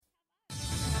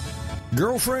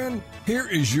Girlfriend, here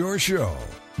is your show.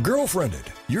 Girlfriended,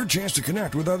 your chance to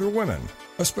connect with other women,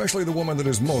 especially the woman that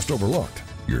is most overlooked,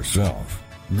 yourself.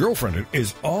 Girlfriended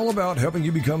is all about helping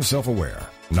you become self-aware,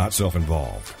 not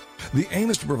self-involved. The aim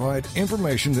is to provide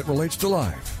information that relates to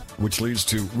life, which leads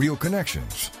to real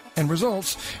connections and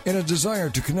results in a desire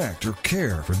to connect or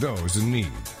care for those in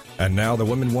need. And now the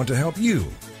women want to help you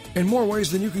in more ways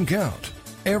than you can count,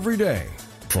 every day.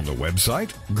 From the website,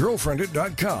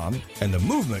 girlfriendit.com, and the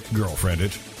movement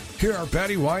Girlfriendit, here are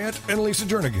Patty Wyatt and Lisa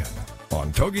Jernigan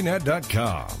on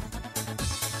TogiNet.com.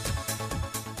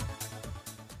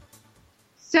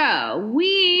 So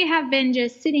we have been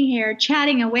just sitting here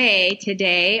chatting away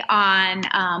today on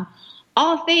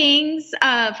all things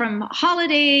from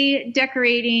holiday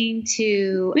decorating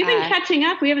to... We've been catching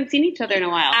up. We haven't seen each other in a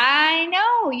while. I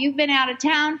know. You've been out of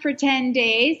town for 10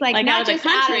 days. Like not out of just the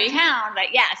country. Out of town,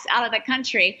 but yes, out of the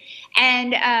country.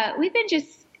 And we've been just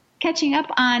catching up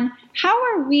on how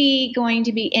are we going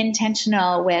to be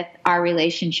intentional with our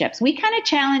relationships. We kind of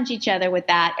challenge each other with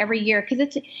that every year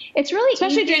because it's really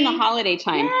especially easy. during the holiday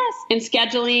time. Yes. And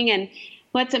scheduling and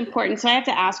what's important. So I have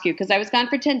to ask you, because I was gone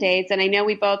for 10 days, and I know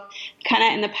we both kind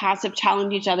of in the past have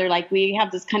challenged each other. Like we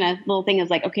have this kind of little thing of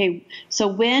like, okay, so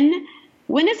when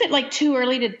is it like too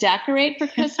early to decorate for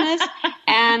Christmas?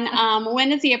 And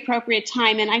when is the appropriate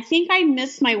time? And I think I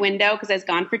missed my window because I was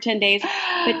gone for 10 days.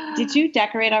 But did you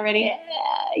decorate already?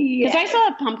 Because I saw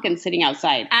a pumpkin sitting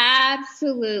outside.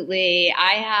 Absolutely.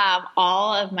 I have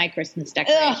all of my Christmas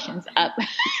decorations up.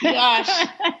 Gosh,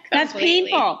 that's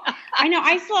painful. I know.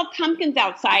 I still have pumpkins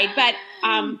outside, but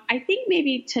I think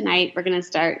maybe tonight we're going to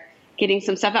start getting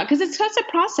some stuff out because it's such a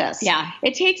process. Yeah.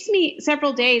 It takes me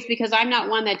several days because I'm not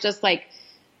one that just like,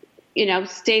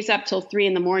 stays up till 3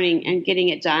 a.m. and getting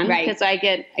it done. Right. Because I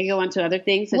go on to other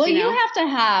things. Well, you have to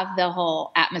have the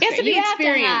whole atmosphere. It has to be you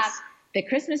experience. Have to have the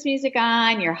Christmas music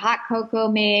on, your hot cocoa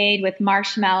made with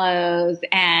marshmallows,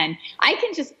 and I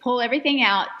can just pull everything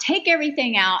out, take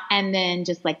everything out, and then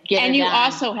just like get and it you done.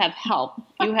 also have help.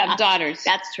 You have daughters.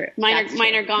 That's true.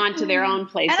 Mine are gone to their own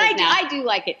places and now. I do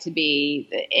like it to be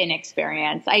an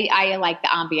experience. I like the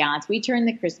ambiance. We turned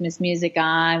the Christmas music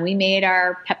on. We made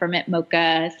our peppermint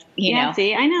mocha, see,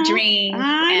 I know. drinks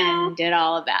and did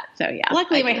all of that. So yeah.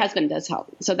 Luckily, my husband does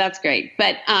help, so that's great.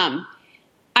 But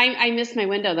I missed my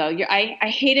window though. I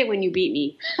hate it when you beat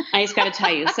me. I just got to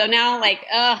tell you. So now,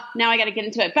 now I got to get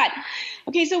into it. But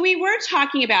okay, so we were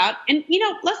talking about, and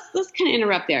let's kind of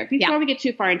interrupt there before we get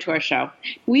too far into our show.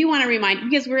 We want to remind,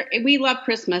 because we love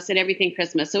Christmas and everything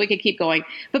Christmas, so we could keep going.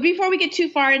 But before we get too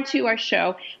far into our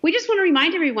show, we just want to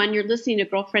remind everyone you're listening to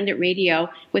Girlfriendit Radio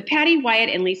with Patty Wyatt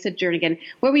and Lisa Jernigan,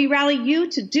 where we rally you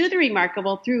to do the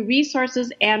remarkable through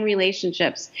resources and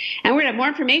relationships. And we're going to have more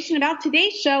information about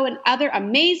today's show and other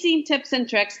amazing tips and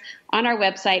tricks on our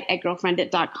website at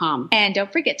girlfriendit.com. And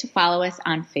don't forget to follow us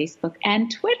on Facebook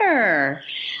and Twitter.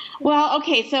 Well,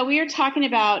 okay, so we were talking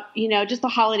about, just the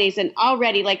holidays, and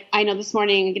already, I know this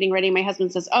morning getting ready, my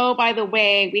husband says, oh, by the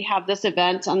way, we have this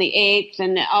event on the 8th,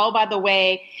 and oh, by the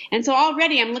way. And so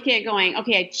already I'm looking at going,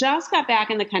 okay, I just got back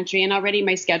in the country, and already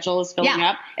my schedule is filling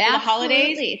up for the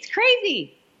holidays. It's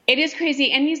crazy. It is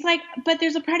crazy. And he's like, but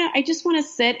there's a part of, I just want to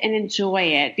sit and enjoy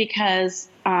it because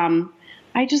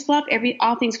I just love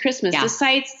all things Christmas, the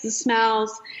sights, the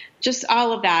smells, just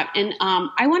all of that. And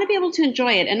I want to be able to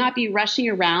enjoy it and not be rushing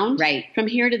around from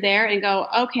here to there and go,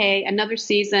 okay, another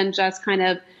season just kind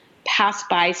of passed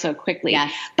by so quickly.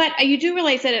 Yes. But you do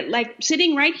realize that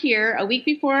sitting right here a week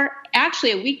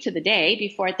to the day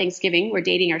before Thanksgiving, we're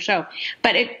dating our show.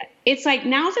 But it's like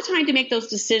now's the time to make those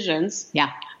decisions.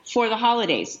 For the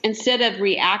holidays instead of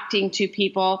reacting to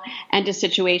people and to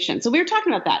situations. So we were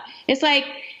talking about that. It's like,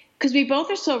 because we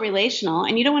both are so relational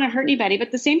and you don't want to hurt anybody, but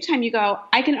at the same time you go,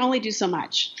 I can only do so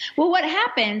much. Well, what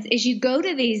happens is you go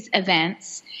to these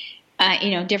events,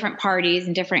 different parties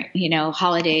and different,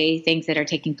 holiday things that are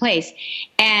taking place.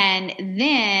 And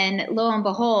then lo and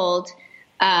behold,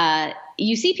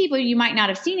 you see people you might not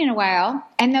have seen in a while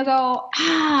and they'll go,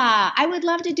 I would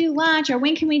love to do lunch, or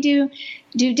when can we do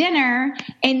dinner?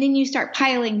 And then you start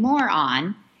piling more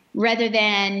on rather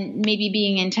than maybe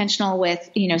being intentional with,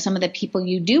 some of the people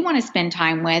you do want to spend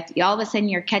time with. All of a sudden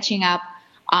you're catching up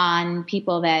on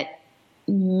people that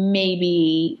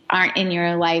maybe aren't in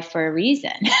your life for a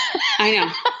reason. I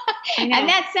know. And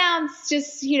that sounds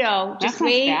just,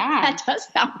 that does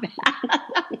sound bad.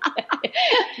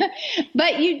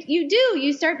 But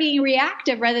you start being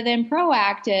reactive rather than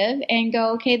proactive and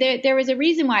go, okay, there was a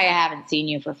reason why I haven't seen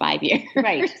you for 5 years.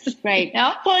 Right.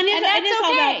 No? Well, and that's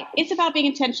okay. It's about being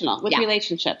intentional with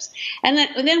relationships. And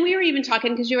then we were even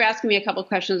talking, because you were asking me a couple of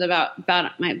questions about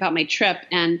my trip.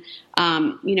 And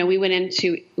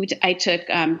I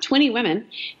took 20 women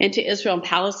into Israel and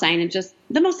Palestine, and just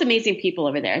the most amazing people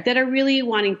over there that are really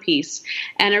wanting peace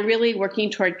and are really working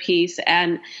toward peace,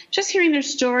 and just hearing their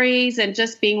stories and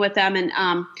just being with them, and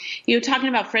talking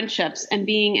about friendships and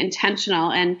being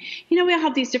intentional. And we all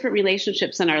have these different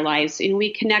relationships in our lives, and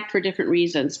we connect for different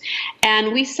reasons.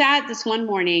 And we sat this one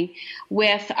morning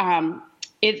with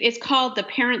it's called the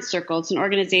Parent Circle. It's an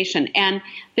organization, and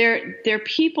they're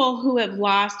people who have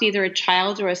lost either a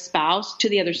child or a spouse to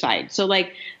the other side. So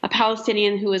like a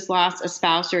Palestinian who has lost a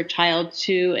spouse or a child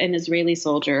to an Israeli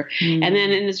soldier, and then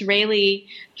an Israeli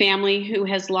family who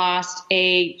has lost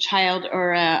a child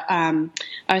or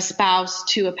a spouse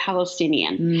to a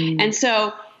Palestinian. And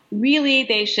so really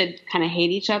they should kind of hate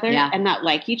each other and not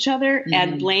like each other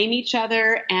and blame each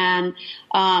other and,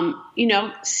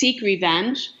 seek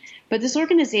revenge. But this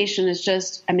organization is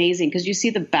just amazing because you see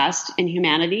the best in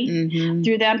humanity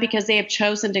through them, because they have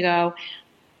chosen to go,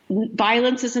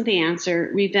 violence isn't the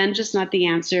answer. Revenge is not the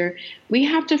answer. We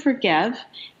have to forgive,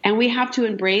 and we have to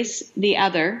embrace the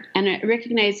other and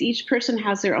recognize each person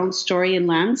has their own story and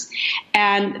lens,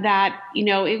 and that,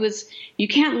 you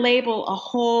can't label a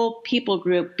whole people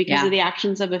group because of the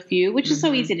actions of a few, which is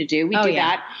so easy to do. We do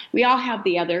that. We all have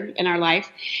the other in our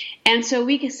life. And so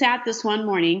we sat this one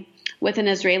morning with an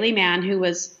Israeli man who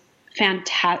was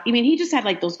fantastic. I mean, he just had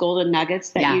like those golden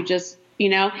nuggets that you just,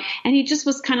 and he just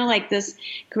was kind of like this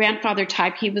grandfather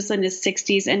type. He was in his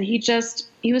 60s, and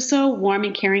he was so warm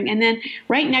and caring. And then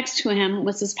right next to him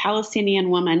was this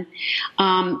Palestinian woman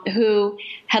who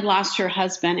had lost her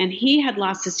husband, and he had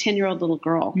lost his 10-year-old little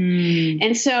girl.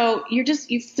 And so you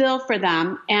feel for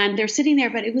them, and they're sitting there,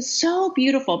 but it was so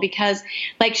beautiful because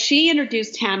like she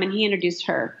introduced him and he introduced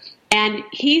her. And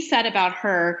he said about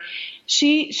her,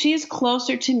 she is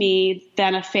closer to me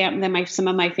than some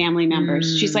of my family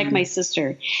members. She's like my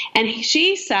sister. And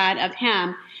she said of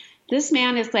him, this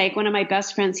man is like one of my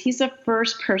best friends. He's the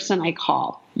first person I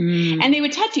call. And they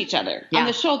would touch each other on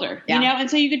the shoulder,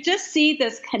 And so you could just see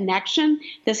this connection,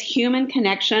 this human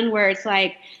connection where it's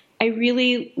like, I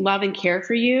really love and care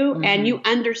for you, and you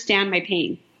understand my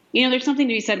pain. There's something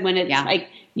to be said when it's like,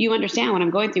 you understand what I'm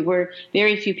going through, where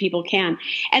very few people can.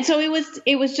 And so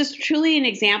it was just truly an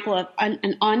example of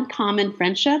an uncommon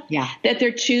friendship that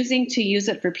they're choosing to use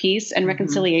it for peace and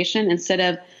reconciliation instead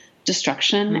of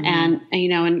destruction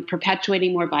and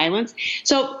perpetuating more violence.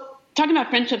 So talking about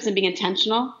friendships and being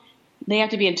intentional, they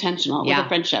have to be intentional with a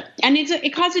friendship. And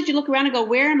it causes you to look around and go,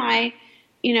 where am I?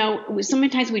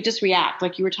 Sometimes we just react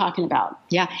like you were talking about.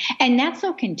 Yeah. And that's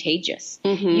so contagious.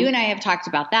 You and I have talked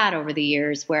about that over the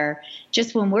years, where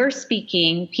just when we're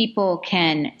speaking, people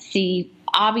can see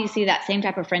obviously that same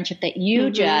type of friendship that you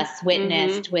just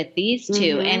witnessed with these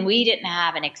two. And we didn't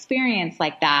have an experience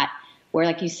like that, where,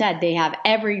 like you said, they have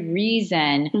every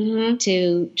reason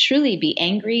to truly be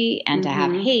angry and to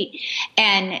have hate.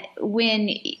 And when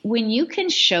you can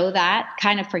show that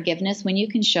kind of forgiveness, when you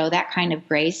can show that kind of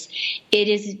grace,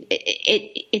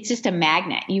 it's just a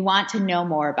magnet. You want to know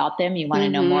more about them. You want to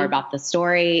know more about the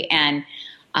story. And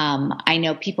I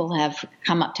know people have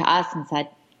come up to us and said,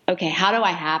 okay, how do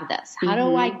I have this? How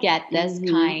do I get this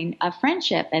kind of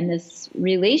friendship and this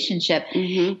relationship?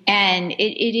 And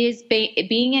it is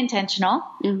being intentional.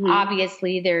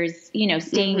 Obviously, there's,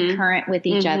 staying current with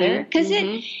each other, because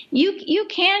you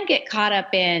can get caught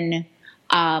up in,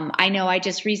 I know I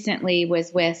just recently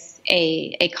was with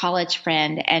a college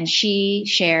friend, and she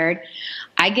shared,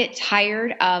 I get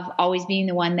tired of always being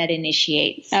the one that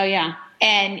initiates. Oh, yeah.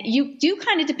 And you do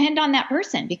kind of depend on that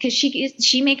person, because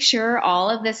she makes sure all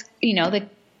of this, the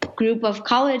group of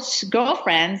college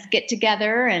girlfriends get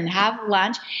together and have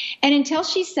lunch. And until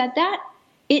she said that,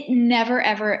 it never,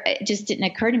 ever, it just didn't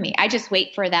occur to me. I just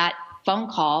wait for that phone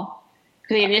call,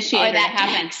 the initiator, or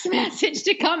that text message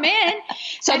to come in.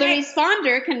 So the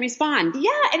responder can respond.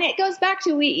 Yeah. And it goes back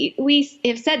to, we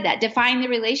have said that, define the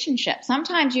relationship.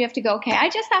 Sometimes you have to go, okay, I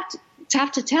just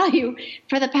have to tell you,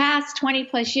 for the past 20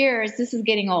 plus years, this is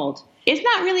getting old. It's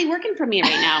not really working for me right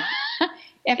now.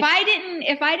 If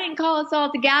I didn't call us all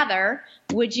together,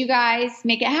 would you guys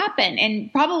make it happen?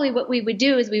 And probably what we would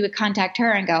do is we would contact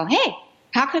her and go, hey,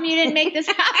 how come you didn't make this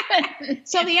happen?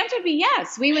 So the answer would be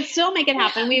yes. We would still make it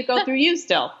happen. We would go through you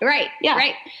still. Right. Yeah.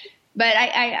 Right. But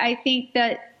I think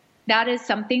that is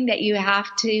something that you have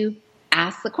to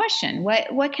ask the question,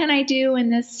 what can I do in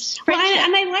this friendship? Well,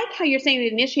 and I like how you're saying the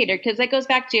initiator, because that goes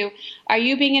back to, are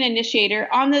you being an initiator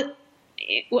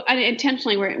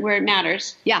intentionally where it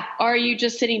matters? Yeah. Or are you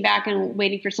just sitting back and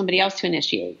waiting for somebody else to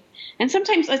initiate? And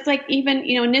sometimes it's like even,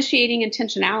 initiating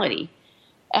intentionality.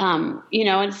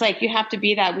 It's like you have to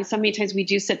be that. So many times we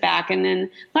do sit back and then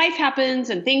life happens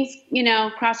and things,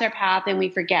 cross our path and we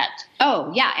forget.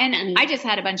 Oh, yeah. And I just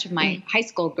had a bunch of my high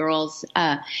school girls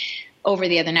over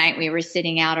the other night. We were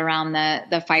sitting out around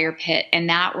the fire pit, and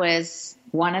that was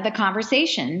one of the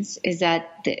conversations, is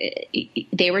that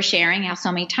they were sharing how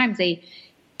so many times they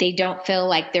don't feel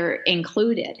like they're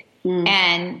included.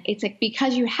 And it's like,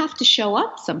 because you have to show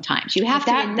up sometimes. You have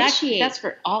to initiate. That's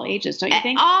for all ages, don't you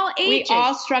think? All ages. We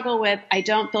all struggle with, I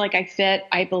don't feel like I fit,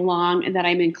 I belong, and that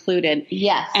I'm included.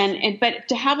 Yes. But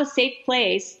to have a safe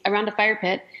place around a fire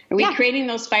pit, are we creating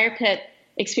those fire pit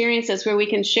experiences where we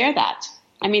can share that?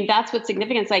 I mean, that's what's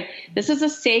significant. It's like, this is a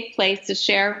safe place to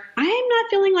share. I'm not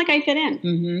feeling like I fit in.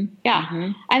 Mm-hmm. Yeah.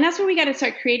 Mm-hmm. And that's where we got to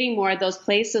start creating more of those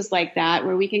places like that,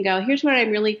 where we can go, here's what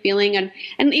I'm really feeling. And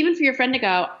even for your friend to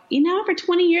go, for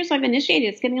 20 years I've initiated,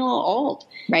 it's getting a little old.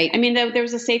 Right. I mean, there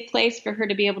was a safe place for her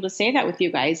to be able to say that with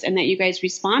you guys, and that you guys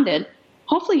responded.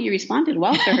 Hopefully you responded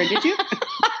well to her, did you?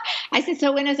 I said,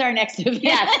 so when is our next event?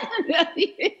 Yes.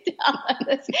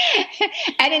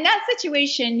 And in that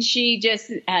situation, she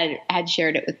just had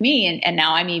shared it with me. And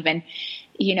now I'm even,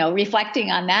 reflecting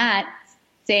on that,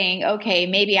 saying, okay,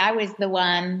 maybe I was the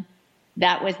one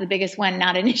that was the biggest one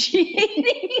not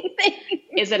initiating things.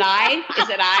 Is it I? It goes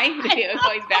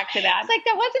back to that. It's like,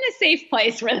 that wasn't a safe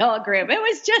place for the whole group. It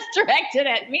was just directed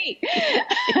at me.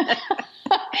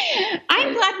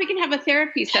 I'm glad we can have a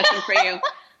therapy session for you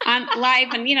on live,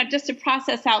 and just to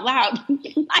process out loud. See,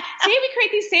 we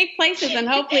create these safe places, and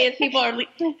hopefully, as people are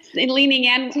leaning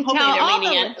in, hopefully they're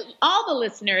leaning in. All the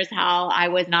listeners how I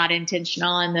was not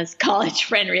intentional in this college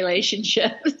friend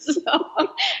relationship. So,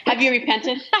 have you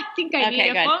repented? I think I need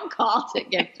a phone call to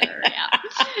get her. Yeah.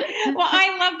 Well,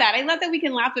 I love that. I love that we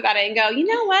can laugh about it and go, you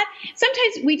know what?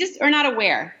 Sometimes we just are not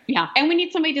aware. Yeah. And we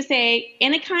need somebody to say,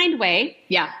 in a kind way.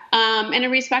 Yeah. In a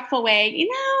respectful way,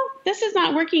 this is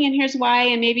not working, and here's why,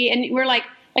 and we're like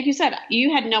you said,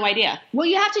 you had no idea. Well,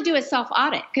 you have to do a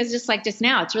self-audit, because just like just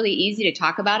now, it's really easy to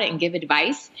talk about it and give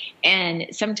advice. And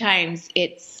sometimes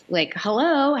it's like,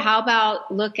 hello, how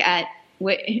about look at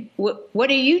what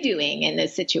are you doing in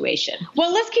this situation?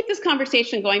 Well, let's keep this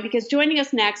conversation going, because joining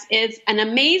us next is an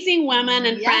amazing woman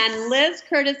and friend, Liz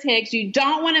Curtis Higgs. You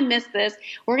don't want to miss this.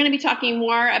 We're going to be talking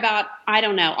more about,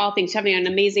 all things, having an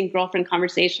amazing girlfriend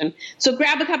conversation. So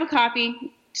grab a cup of coffee,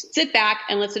 sit back,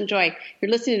 and let's enjoy. You're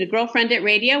listening to Girlfriend It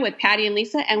Radio with Patty and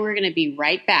Lisa, and we're going to be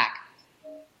right back.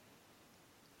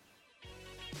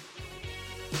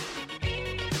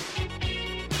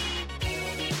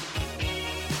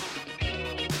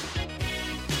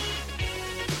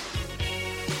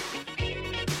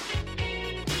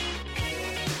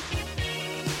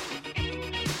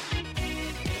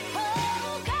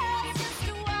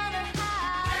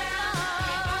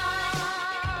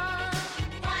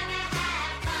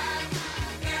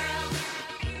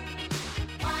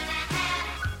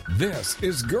 This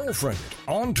is Girlfriended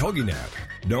on TogiNet.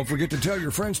 Don't forget to tell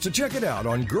your friends to check it out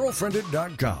on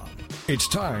girlfriended.com. It's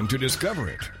time to discover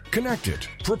it, connect it,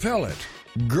 propel it,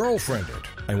 Girlfriend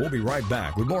It. And we'll be right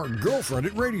back with more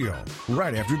Girlfriended Radio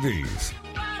right after these.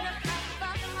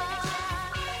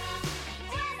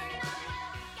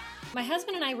 My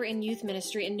husband and I were in youth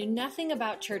ministry and knew nothing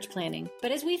about church planning.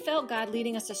 But as we felt God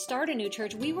leading us to start a new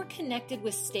church, we were connected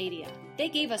with Stadia. They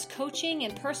gave us coaching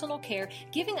and personal care,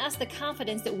 giving us the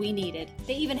confidence that we needed.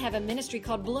 They even have a ministry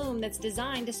called Bloom that's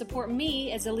designed to support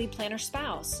me as a lead planner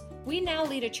spouse. We now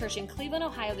lead a church in Cleveland,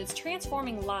 Ohio that's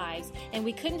transforming lives, and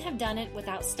we couldn't have done it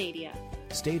without Stadia.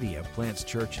 Stadia plants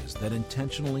churches that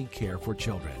intentionally care for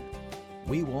children.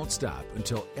 We won't stop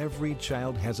until every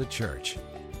child has a church.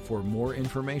 For more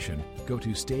information, go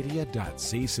to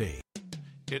stadia.cc.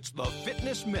 It's the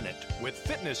Fitness Minute with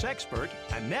fitness expert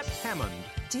Annette Hammond.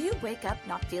 Do you wake up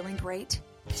not feeling great?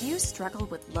 Do you struggle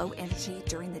with low energy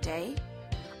during the day?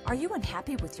 Are you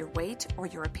unhappy with your weight or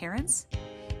your appearance?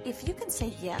 If you can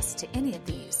say yes to any of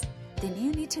these, then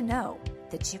you need to know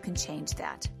that you can change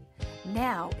that.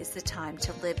 Now is the time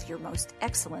to live your most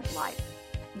excellent life.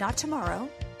 Not tomorrow,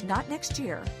 not next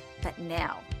year, but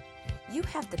now. You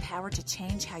have the power to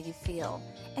change how you feel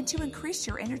and to increase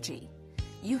your energy.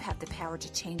 You have the power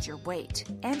to change your weight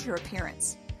and your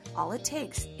appearance. All it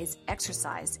takes is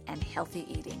exercise and healthy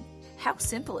eating. How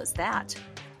simple is that?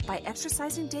 By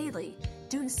exercising daily,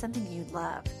 doing something you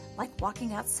love, like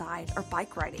walking outside or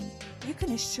bike riding, you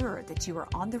can assure that you are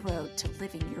on the road to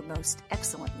living your most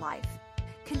excellent life.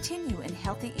 Continue in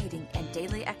healthy eating and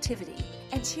daily activity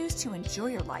and choose to enjoy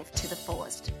your life to the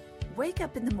fullest. Wake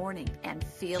up in the morning and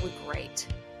feel great.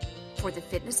 For the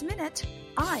Fitness Minute,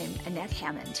 I'm Annette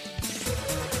Hammond.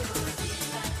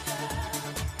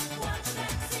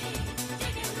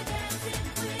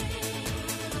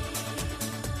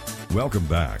 Welcome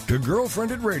back to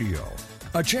Girlfriended Radio,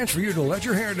 a chance for you to let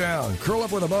your hair down, curl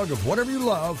up with a mug of whatever you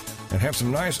love, and have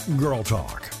some nice girl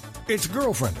talk. It's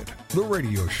Girlfriended, the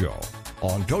radio show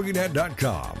on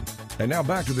TogiNet.com. And now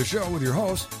back to the show with your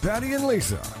hosts, Patty and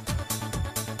Lisa.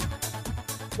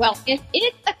 Well, if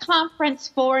it's a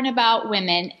conference for and about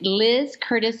women, Liz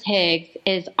Curtis Higgs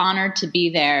is honored to be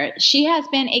there. She has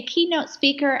been a keynote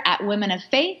speaker at Women of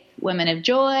Faith, Women of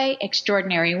Joy,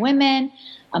 Extraordinary Women,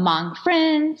 Among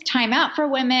Friends, Time Out for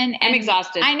Women. And I'm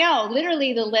exhausted. I know.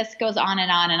 Literally, the list goes on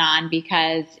and on and on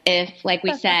because if, like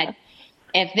we said,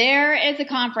 if there is a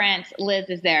conference, Liz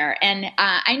is there. And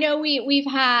I know we've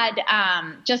had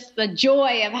just the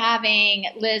joy of having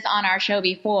Liz on our show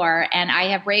before, and I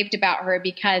have raved about her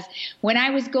because when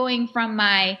I was going from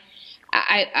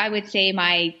I would say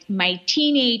my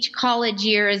teenage college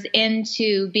years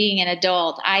into being an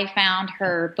adult, I found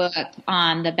her book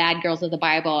on the bad girls of the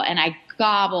Bible, and I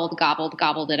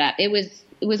gobbled it up. It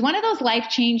was one of those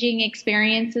life-changing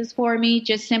experiences for me,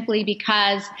 just simply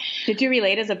because. Did you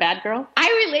relate as a bad girl?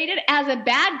 I related as a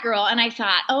bad girl, and I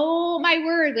thought, oh my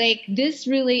word, like this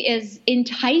really is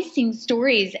enticing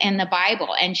stories in the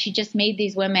Bible, and she just made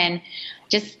these women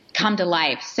just come to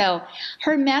life. So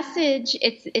her message,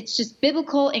 it's just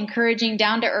biblical, encouraging,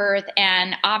 down to earth,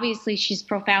 and obviously she's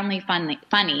profoundly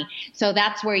funny. So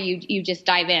that's where you just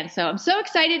dive in. So I'm so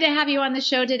excited to have you on the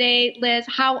show today, Liz.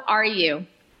 How are you?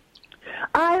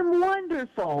 I'm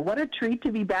wonderful. What a treat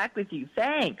to be back with you.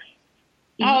 Thanks.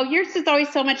 Oh, yours is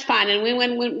always so much fun. And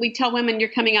when we tell women you're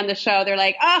coming on the show, they're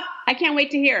like, oh, I can't wait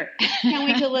to hear. Can't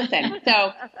wait to listen.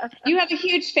 So you have a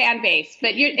huge fan base,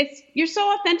 but you're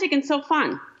so authentic and so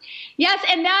fun. Yes,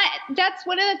 and that's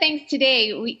one of the things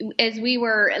today,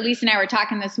 Lisa and I were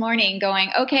talking this morning going,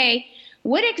 okay,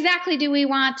 what exactly do we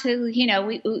want to,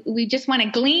 we just want to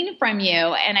glean from you.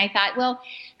 And I thought, well,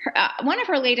 one of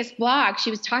her latest blogs, she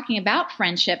was talking about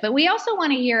friendship, but we also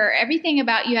want to hear everything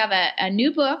about, you have a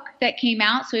new book that came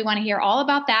out. So we want to hear all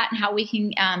about that and how we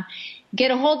can get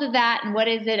a hold of that and what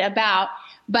is it about.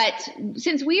 But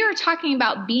since we are talking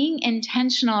about being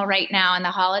intentional right now in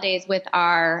the holidays with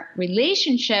our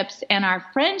relationships and our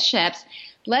friendships,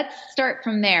 let's start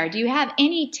from there. Do you have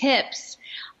any tips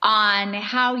on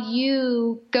how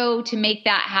you go to make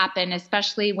that happen,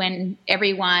 especially when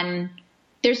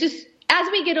as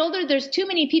we get older, there's too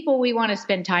many people we want to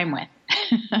spend time with.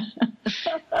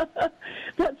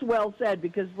 That's well said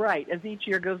because, right, as each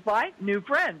year goes by, new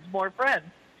friends, more friends.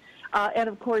 And,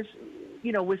 of course,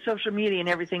 with social media and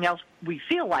everything else, we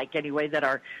feel like, anyway, that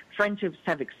our friendships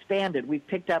have expanded. We've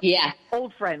picked up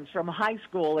old friends from high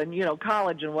school and,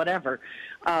 college and whatever,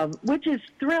 which is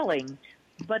thrilling.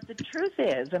 But the truth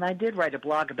is, and I did write a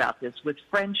blog about this, with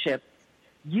friendship,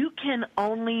 you can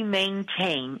only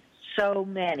maintain so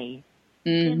many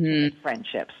intimate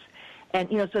friendships. And,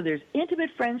 so there's intimate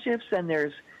friendships, then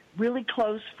there's really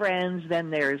close friends,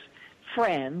 then there's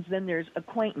friends, then there's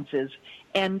acquaintances.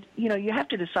 And, you have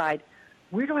to decide,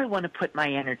 where do I want to put my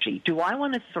energy? Do I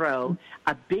want to throw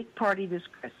a big party this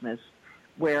Christmas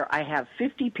where I have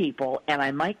 50 people and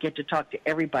I might get to talk to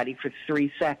everybody for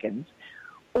 3 seconds?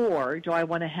 Or do I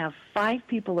want to have 5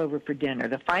 people over for dinner,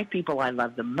 the 5 people I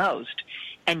love the most,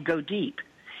 and go deep?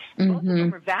 Both of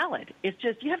them are valid. It's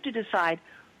just you have to decide,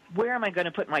 where am I going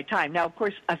to put my time? Now, of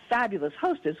course, a fabulous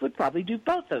hostess would probably do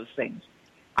both those things.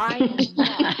 I am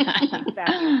not a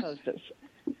fabulous hostess.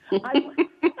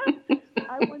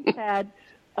 I once had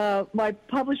my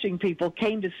publishing people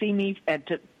came to see me and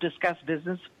to discuss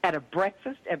business at a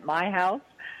breakfast at my house.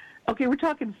 Okay, we're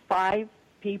talking 5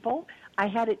 people. I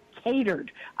had it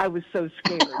catered. I was so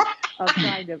scared of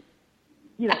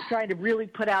trying to really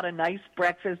put out a nice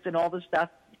breakfast and all the stuff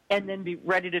and then be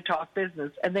ready to talk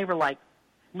business. And they were like,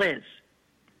 Liz,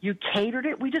 you catered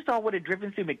it? We just all would have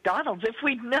driven through McDonald's if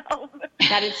we'd known.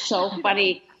 That is so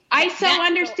funny. I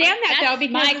understand that, though,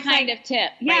 because my kind of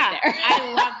tip right there.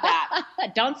 I love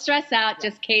that. Don't stress out,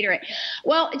 just cater it.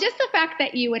 Well, just the fact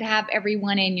that you would have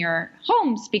everyone in your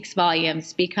home speaks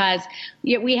volumes, because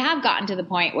we have gotten to the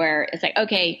point where it's like,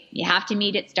 okay, you have to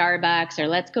meet at Starbucks or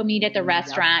let's go meet at the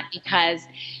restaurant because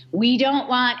we don't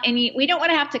want to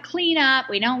have to clean up.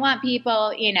 We don't want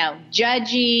people,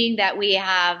 judging that we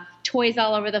have toys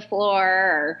all over the floor.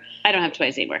 Or I don't have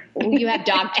toys anymore. You have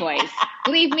dog toys.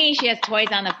 Believe me, she has toys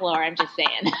on the floor. I'm just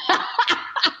saying.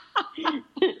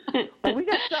 Well, we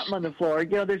got something on the floor.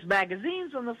 There's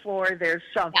magazines on the floor. There's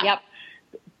something. Yep.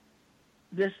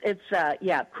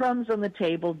 It's crumbs on the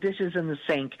table, dishes in the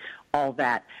sink, all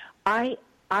that. I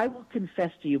will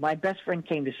confess to you, my best friend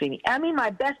came to see me. I mean, my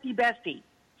bestie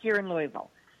here in Louisville.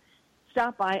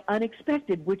 stop by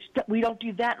unexpected, which we don't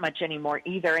do that much anymore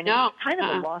either. And No. it's kind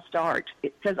of a lost art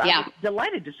because I was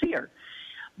delighted to see her.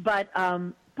 But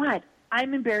I'm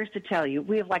embarrassed to tell you,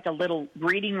 we have like a little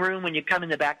reading room when you come in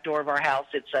the back door of our house.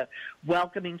 It's a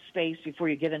welcoming space before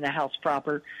you get in the house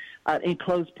proper,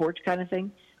 enclosed porch kind of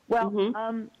thing. Well,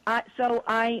 I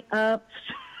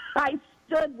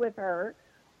stood with her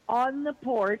on the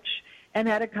porch and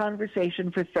had a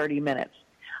conversation for 30 minutes.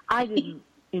 I didn't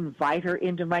invite her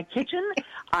into my kitchen.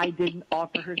 I didn't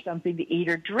offer her something to eat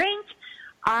or drink.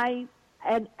 And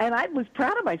I was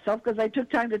proud of myself because I took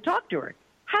time to talk to her.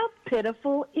 How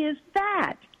pitiful is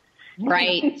that?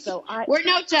 Right. So we're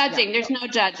no judging. Yeah. There's no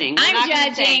judging.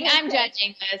 I'm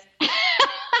judging, Liz.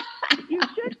 You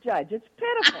should judge. It's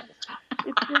pitiful.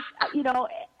 It's just,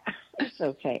 it's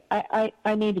okay.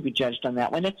 I need to be judged on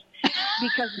that one. It's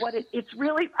because it's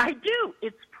really, I do.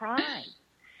 It's pride.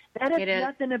 That is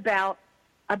nothing about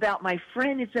my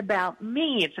friend. It's about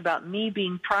me. It's about me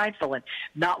being prideful and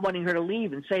not wanting her to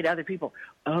leave and say to other people,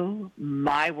 oh,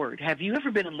 my word, have you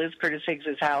ever been in Liz Curtis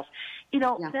Higgs's house?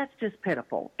 That's just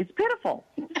pitiful. It's pitiful.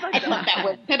 I thought that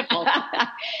was pitiful.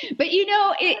 But,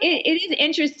 it is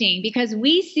interesting because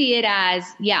we see it as,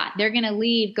 they're going to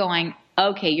leave going,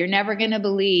 okay, you're never going to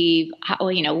believe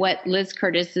what Liz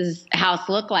Curtis's house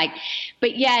looked like.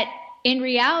 But yet, in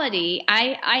reality,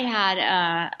 I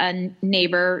had a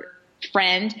neighbor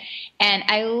friend, and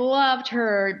I loved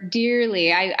her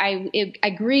dearly.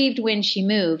 I grieved when she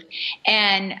moved,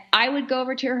 and I would go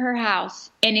over to her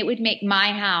house, and it would make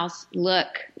my house look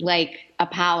like a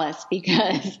palace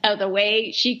because of the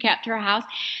way she kept her house.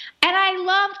 And I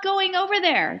loved going over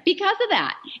there because of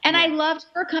that. And I loved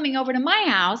her coming over to my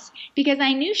house because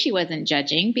I knew she wasn't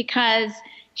judging, because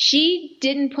she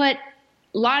didn't put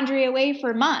laundry away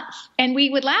for months, and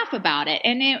we would laugh about it.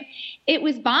 And it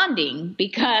was bonding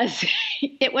because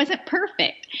it wasn't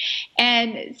perfect.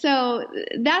 And so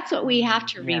that's what we have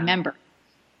to remember.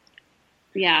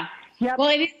 Yeah. Yep. Well,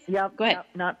 it is. Yep. Go ahead. Yep,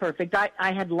 not perfect.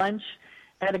 I had lunch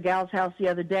at a gal's house the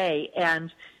other day,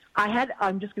 and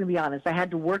I'm just going to be honest, I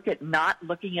had to work at not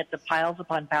looking at the piles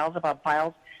upon piles upon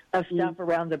piles of stuff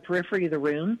around the periphery of the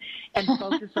room and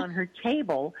focus on her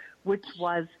table, which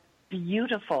was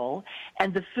beautiful,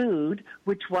 and the food,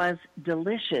 which was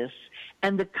delicious,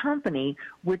 and the company,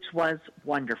 which was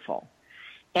wonderful.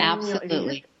 And,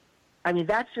 absolutely.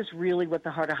 That's just really what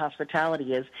the heart of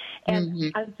hospitality is.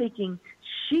 And I'm thinking,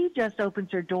 she just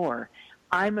opens her door.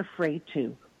 I'm afraid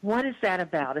to. What is that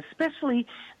about? Especially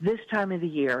this time of the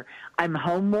year. I'm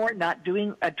home more, not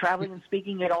doing traveling and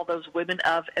speaking at all those Women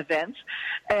of events,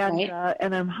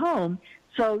 and I'm home.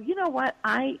 So you know what?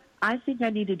 I think I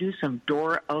need to do some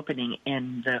door opening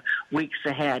in the weeks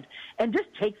ahead and just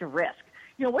take the risk.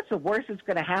 What's the worst that's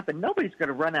going to happen? Nobody's going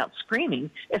to run out screaming,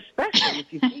 especially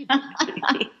if you see them.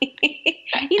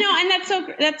 And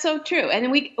that's so true.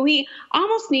 And we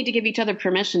almost need to give each other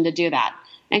permission to do that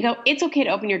and go, it's okay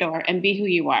to open your door and be who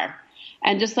you are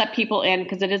and just let people in,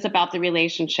 because it is about the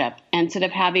relationship instead of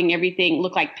having everything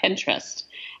look like Pinterest.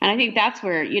 And I think that's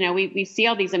where, we see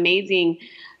all these amazing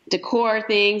decor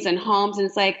things and homes, and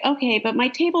it's like, okay, but my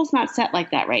table's not set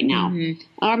like that right now,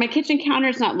 or my kitchen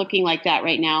counter's not looking like that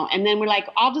right now. And then we're like,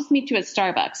 I'll just meet you at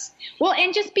Starbucks. Well,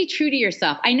 and just be true to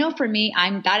yourself. I know for me,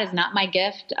 that is not my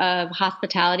gift of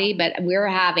hospitality, but we're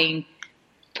having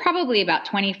probably about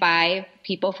 25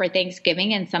 people for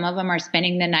Thanksgiving, and some of them are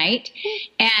spending the night.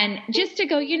 And just to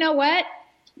go, you know what?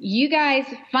 You guys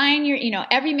find your,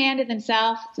 every man to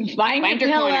themselves, find your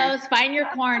pillows, corner. Find your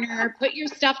corner, put your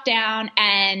stuff down,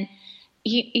 and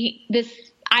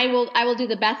I will do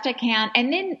the best I can.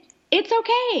 And then it's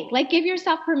okay. Like, give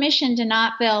yourself permission to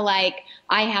not feel like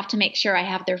I have to make sure I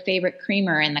have their favorite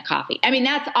creamer in the coffee.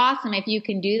 That's awesome if you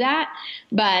can do that.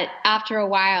 But after a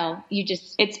while,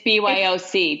 it's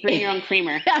BYOC. Bring your own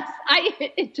creamer. Yes,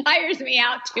 it tires me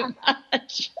out too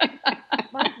much.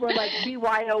 Mine's more like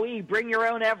BYOE. Bring your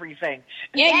own everything.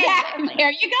 Exactly.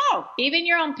 There you go. Even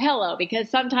your own pillow, because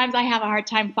sometimes I have a hard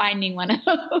time finding one of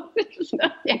those. So,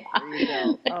 yeah. There you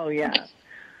go. Oh, yeah.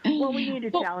 Well, we need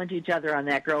to challenge each other on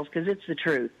that, girls, because it's the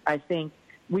truth. I think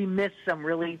we miss some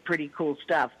really pretty cool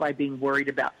stuff by being worried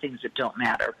about things that don't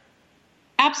matter.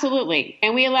 Absolutely.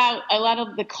 And we allow a lot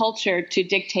of the culture to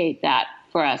dictate that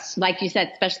for us. Like you said,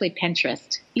 especially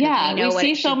Pinterest. Yeah, we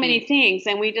see so many things,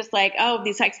 and we just like,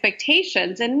 these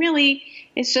expectations. And really,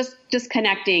 it's just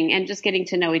connecting and just getting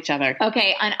to know each other.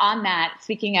 Okay, and on that,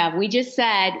 speaking of, we just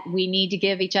said we need to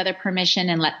give each other permission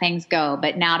and let things go.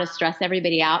 But now to stress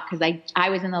everybody out, because I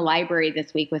was in the library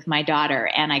this week with my daughter,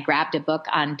 and I grabbed a book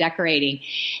on decorating,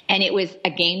 and it was a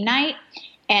game night.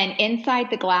 And inside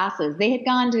the glasses, they had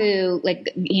gone to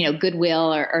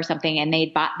Goodwill or something, and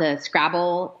they'd bought the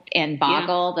Scrabble and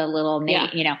Boggle, the little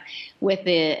name, with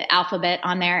the alphabet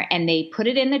on there, and they put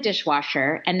it in the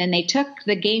dishwasher, and then they took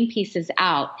the game pieces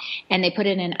out and they put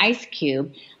it in ice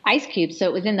cubes. So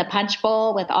it was in the punch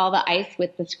bowl with all the ice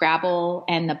with the Scrabble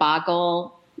and the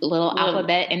Boggle little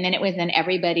alphabet, and then it was in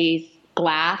everybody's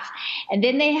glass. And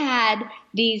then they had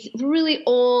these really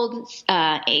old,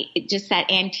 just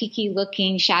that antique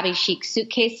looking shabby chic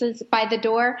suitcases by the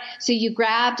door. So you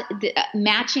grabbed the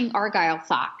matching Argyle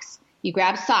socks. You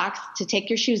grab socks to take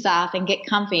your shoes off and get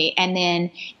comfy. And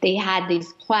then they had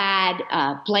these plaid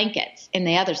blankets in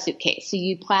the other suitcase. So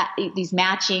you these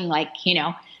matching,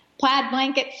 plaid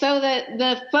blankets. So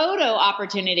the photo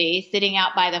opportunity sitting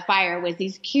out by the fire was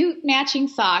these cute matching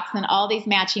socks and all these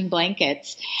matching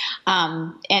blankets.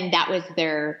 And that was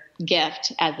their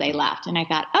gift as they left. And I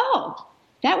thought, oh,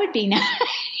 that would be nice.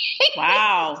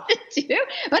 Wow. to do.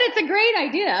 But it's a great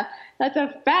idea. That's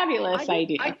a fabulous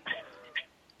idea.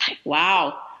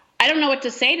 Wow. I don't know what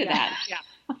to say to that. Yeah.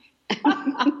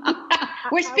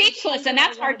 We're speechless, and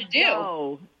that's hard to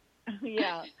do.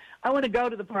 Yeah. I want to go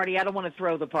to the party. I don't want to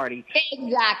throw the party.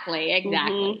 Exactly.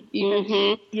 Mm-hmm.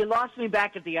 Mm-hmm. You lost me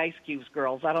back at the ice cubes,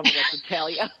 girls. I don't know what to tell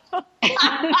you.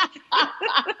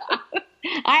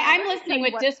 I'm listening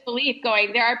with disbelief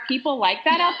going, there are people like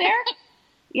that out there?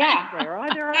 Yeah. There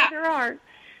are.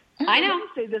 I know. Let me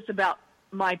say this about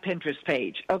my Pinterest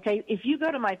page, okay? If you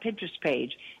go to my Pinterest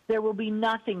page, there will be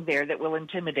nothing there that will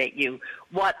intimidate you.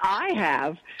 What I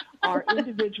have are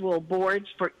individual boards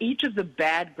for each of the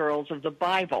bad girls of the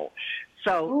Bible.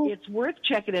 So it's worth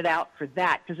checking it out for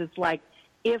that, because it's like,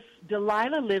 if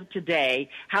Delilah lived today,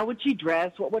 how would she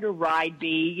dress? What would her ride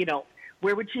be?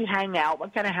 Where would she hang out?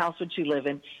 What kind of house would she live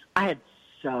in? I had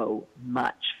so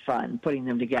much fun putting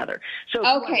them together.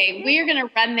 So okay, we are going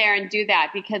to run there and do that,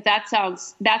 because that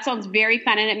sounds very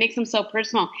fun, and it makes them so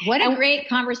personal. What a great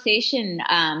conversation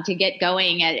to get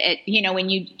going at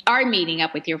when you are meeting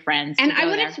up with your friends. And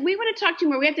we want to talk to you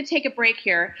more. We have to take a break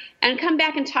here and come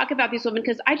back and talk about these women,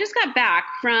 because I just got back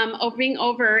from being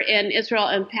over in Israel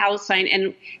and Palestine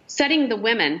and studying the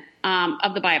women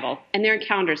of the Bible and their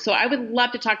encounters. So I would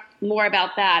love to talk more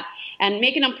about that and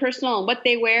making them personal and what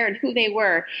they wear and who they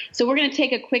were. So we're going to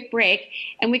take a quick break,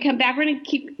 and we come back. We're going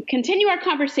to continue our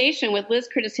conversation with Liz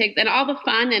Curtis Higgs and all the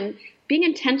fun and being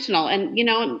intentional and,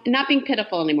 not being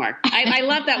pitiful anymore. I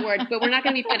love that word, but we're not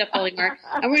going to be pitiful anymore.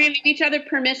 And we're going to give each other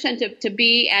permission to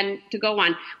be and to go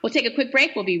on. We'll take a quick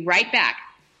break. We'll be right back.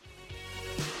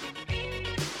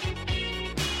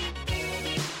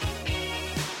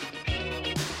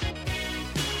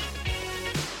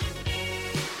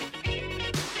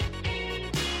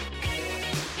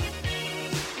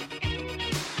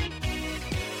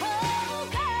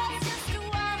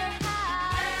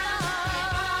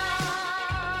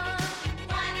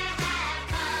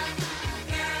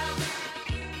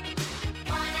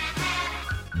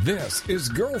 This is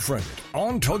Girlfriended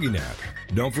on TogiNet.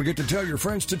 Don't forget to tell your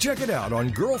friends to check it out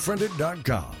on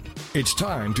girlfriended.com. It's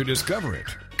time to discover it,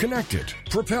 connect it,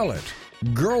 propel it,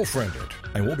 Girlfriended.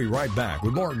 And we'll be right back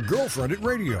with more Girlfriended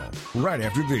Radio right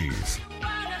after these.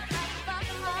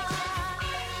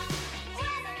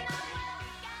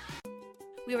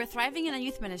 We were thriving in a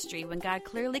youth ministry when God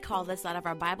clearly called us out of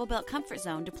our Bible-Belt comfort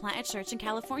zone to plant a church in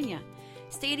California.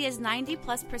 Stadia's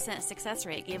 90+% success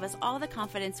rate gave us all the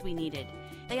confidence we needed.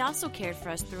 They also cared for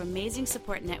us through amazing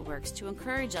support networks to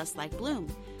encourage us, like Bloom,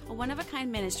 a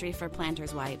one-of-a-kind ministry for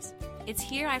planters' wives. It's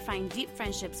here I find deep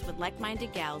friendships with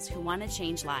like-minded gals who want to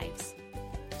change lives.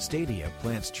 Stadia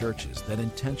plants churches that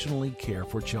intentionally care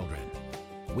for children.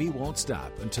 We won't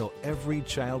stop until every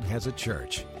child has a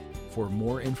church. For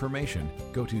more information,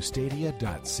 go to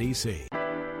stadia.cc.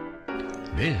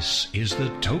 This is the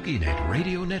TogiNet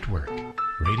Radio Network.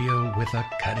 Radio with a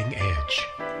cutting edge.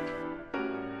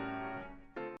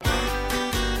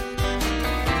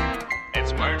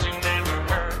 It's words you never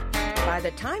heard. By the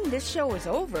time this show is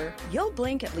over, you'll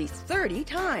blink at least 30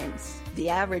 times. The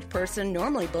average person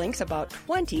normally blinks about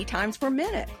 20 times per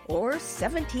minute, or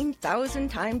 17,000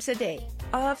 times a day.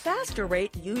 A faster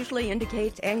rate usually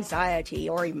indicates anxiety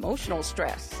or emotional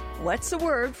stress. What's the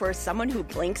word for someone who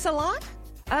blinks a lot?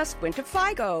 A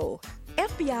squintifigo.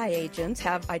 FBI agents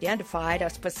have identified a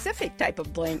specific type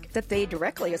of blink that they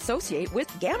directly associate with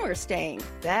Gammerstein.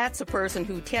 That's a person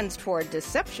who tends toward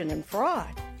deception and fraud.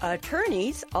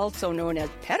 Attorneys, also known as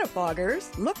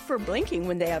pettifoggers, look for blinking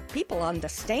when they have people on the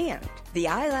stand. The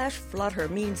eyelash flutter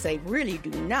means they really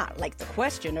do not like the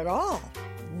question at all.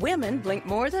 Women blink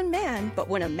more than men, but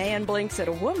when a man blinks at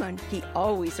a woman, he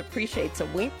always appreciates a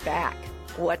wink back.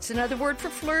 What's another word for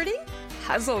flirty?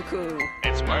 Puzzle Coup.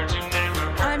 It's words you never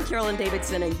heard. I'm Carolyn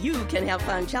Davidson, and you can have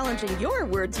fun challenging your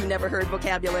words you never heard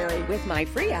vocabulary with my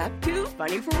free app, Too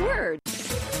Funny for Words.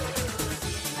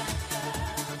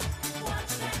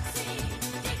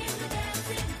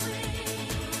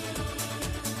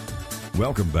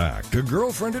 Welcome back to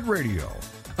Girlfriended Radio.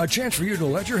 A chance for you to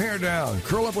let your hair down,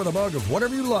 curl up with a mug of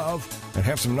whatever you love, and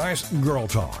have some nice girl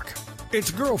talk. It's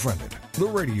Girlfriended, the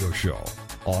radio show,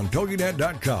 on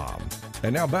TogiNet.com.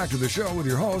 And now back to the show with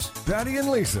your hosts, Patty and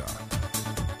Lisa.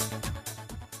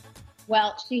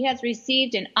 Well, she has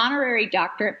received an honorary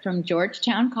doctorate from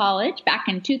Georgetown College back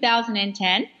in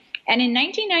 2010. And in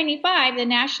 1995, the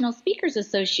National Speakers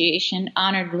Association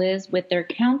honored Liz with their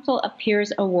Council of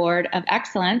Peers Award of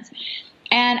Excellence.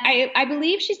 And I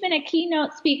believe she's been a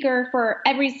keynote speaker for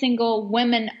every single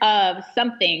Women of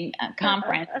Something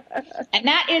conference. And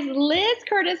that is Liz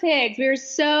Curtis Higgs. We're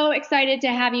so excited to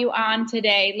have you on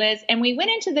today, Liz. And we went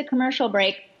into the commercial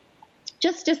break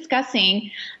just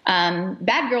discussing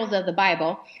Bad Girls of the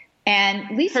Bible.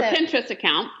 And Lisa, her Pinterest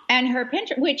account. And her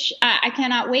Pinterest, which I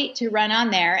cannot wait to run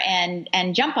on there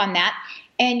and jump on that.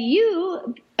 And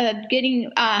you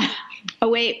getting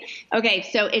away. Okay,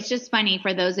 so it's just funny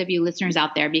for those of you listeners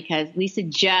out there because Lisa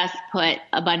just put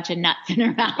a bunch of nuts in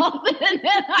her mouth. And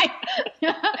then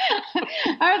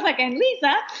I was like, and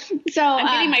Lisa. So I'm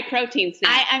getting my protein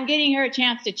snack. I'm getting her a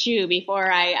chance to chew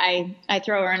before I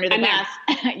throw her under the bus.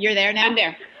 You're there now? I'm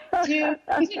there. To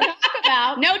talk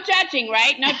about. No judging,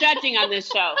 right? No judging on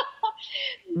this show.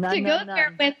 None.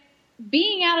 There with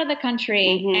being out of the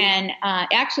country and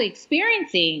actually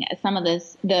experiencing some of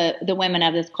this, the women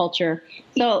of this culture.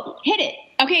 So hit it.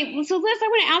 Okay, so Liz, I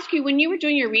want to ask you, when you were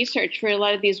doing your research for a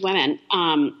lot of these women,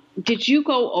 did you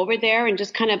go over there and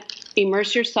just kind of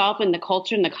immerse yourself in the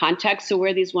culture and the context of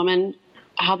where these women,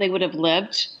 how they would have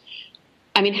lived?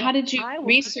 I mean, how did you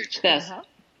research this?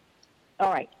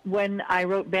 All right. When I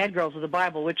wrote Bad Girls of the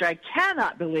Bible, which I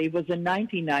cannot believe was in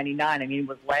 1999, I mean, it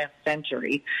was last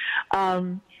century,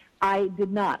 I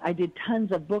did not. I did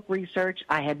tons of book research.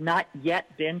 I had not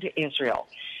yet been to Israel.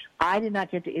 I did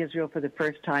not get to Israel for the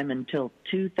first time until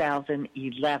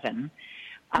 2011.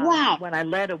 Wow. When I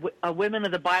led a Women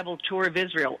of the Bible tour of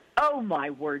Israel. Oh,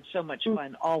 my word, so much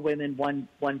fun. All women, one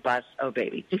bus. Oh,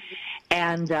 baby.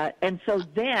 And so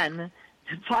then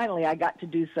finally I got to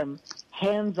do some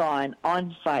hands-on,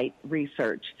 on-site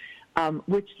research,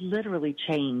 which literally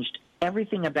changed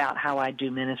everything about how I do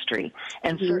ministry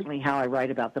and certainly how I write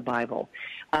about the Bible.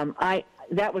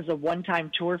 That was a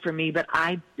one-time tour for me, but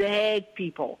I beg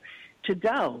people to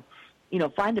go. You know,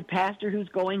 find a pastor who's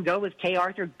going, go with Kay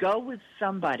Arthur, go with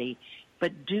somebody,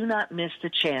 but do not miss the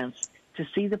chance to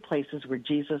see the places where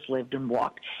Jesus lived and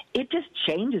walked. It just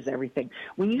changes everything.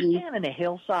 When you stand on a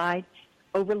hillside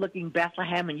overlooking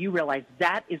Bethlehem and you realize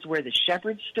that is where the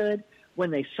shepherds stood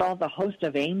when they saw the host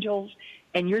of angels,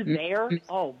 and you're there,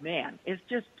 oh, man, it's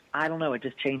just, I don't know, it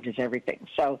just changes everything.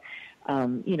 So,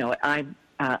 you know, I'm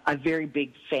a very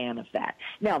big fan of that.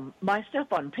 Now, my stuff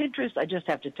on Pinterest, I just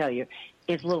have to tell you,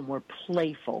 is a little more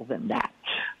playful than that.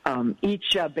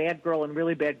 Each bad girl and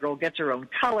really bad girl gets her own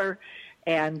color,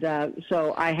 and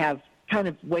so I have kind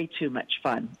of way too much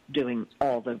fun doing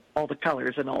all the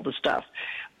colors and all the stuff.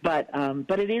 But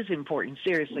it is important,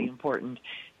 seriously important,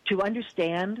 to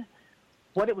understand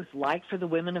what it was like for the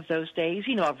women of those days.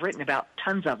 You know, I've written about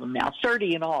tons of them now,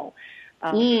 30 in all.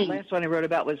 The last one I wrote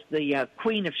about was the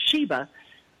Queen of Sheba.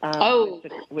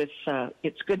 With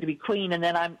It's Good to Be Queen, and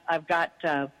then I've got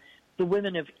the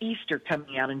Women of Easter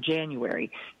coming out in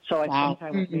January. So I spend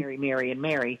time with Mary, and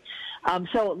Mary.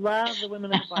 So love the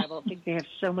women of the Bible. I think they have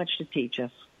so much to teach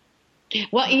us.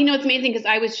 Well, you know, it's amazing because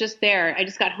I was just there. I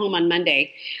just got home on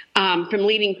Monday from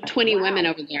leading 20 women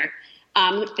over there.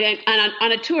 And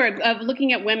on a tour of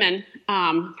looking at women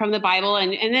from the Bible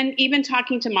and then even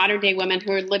talking to modern day women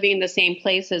who are living in the same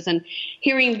places and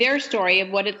hearing their story of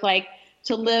what it's like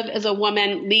to live as a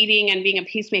woman leading and being a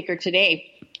peacemaker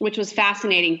today, which was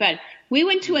fascinating. But we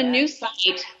went to a new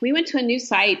site. We went to a new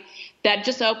site that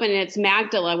just opened. It's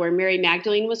Magdala, where Mary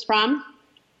Magdalene was from.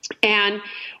 And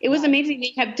it was amazing.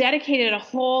 They have dedicated a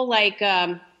whole, like,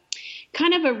 kind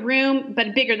of a room,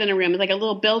 but bigger than a room, like a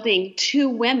little building, to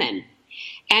women.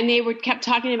 And they kept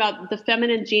talking about the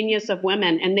feminine genius of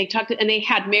women. And they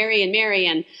had Mary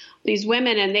and these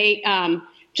women, and they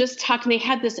just talked. And they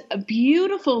had this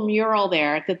beautiful mural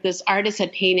there that this artist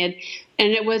had painted,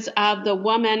 and it was of the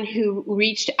woman who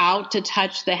reached out to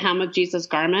touch the hem of Jesus'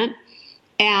 garment.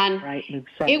 And right,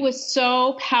 it was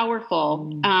so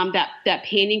powerful, that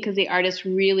painting, because the artist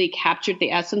really captured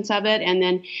the essence of it. And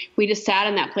then we just sat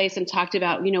in that place and talked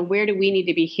about, where do we need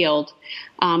to be healed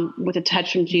with a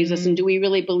touch from Jesus? And do we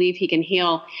really believe he can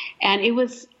heal? And it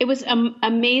was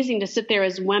amazing to sit there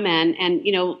as women and,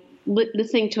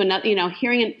 listening to another,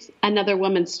 hearing another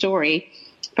woman's story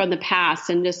from the past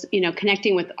and just,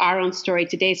 connecting with our own story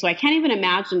today. So I can't even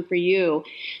imagine for you,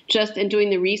 just in doing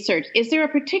the research, is there a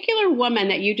particular woman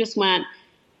that you just went,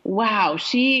 wow,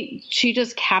 she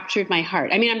just captured my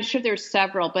heart? I mean, I'm sure there's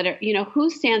several, but who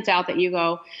stands out that you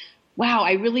go, wow,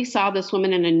 I really saw this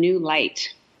woman in a new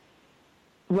light?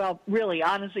 Well, really,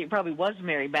 honestly, it probably was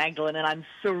Mary Magdalene, and I'm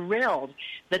thrilled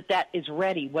that is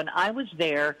ready. When I was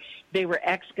there, they were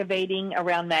excavating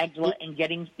around Magdala and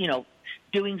getting,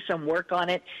 doing some work on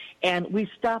it, and we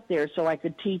stopped there so I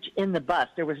could teach in the bus.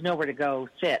 There was nowhere to go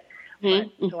sit,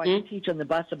 so I could teach on the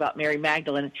bus about Mary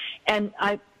Magdalene, and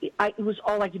it was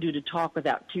all I could do to talk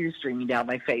without tears streaming down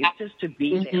my face, just to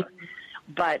be there.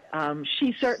 But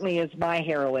she certainly is my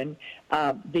heroine.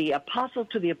 The apostle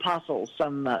to the apostles,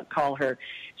 some call her.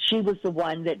 She was the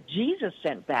one that Jesus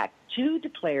sent back to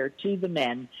declare to the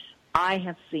men, I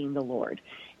have seen the Lord.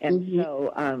 And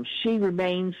so she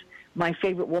remains my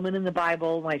favorite woman in the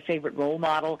Bible, my favorite role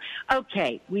model.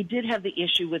 Okay, we did have the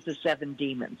issue with the 7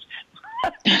 demons.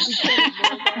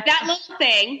 that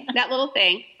little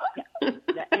thing.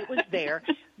 It was there.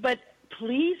 But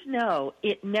please know,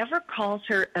 it never calls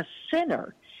her a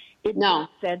sinner. It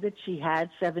said that she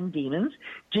had 7 demons.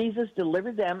 Jesus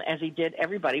delivered them, as he did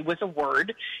everybody, with a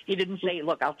word. He didn't say,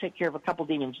 look, I'll take care of a couple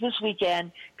demons this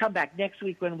weekend, come back next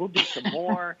week when we'll do some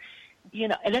more.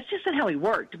 And that's just not how he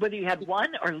worked. Whether you had 1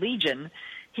 or legion,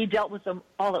 he dealt with them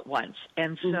all at once.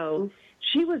 And so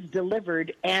she was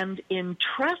delivered and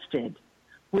entrusted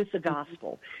with the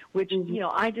gospel, which,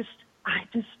 I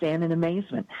just stand in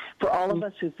amazement for all of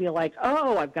us who feel like,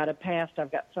 oh, I've got a past,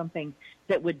 I've got something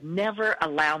that would never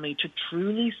allow me to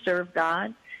truly serve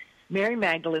God. Mary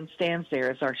Magdalene stands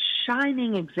there as our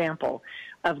shining example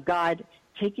of God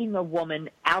taking a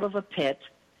woman out of a pit,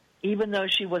 even though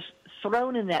she was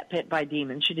thrown in that pit by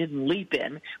demons. She didn't leap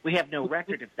in. We have no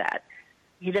record of that.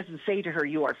 He doesn't say to her,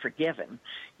 you are forgiven.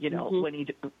 When he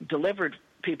delivered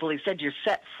people, he said, you're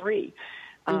set free.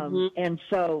 And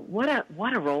so what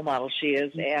a role model she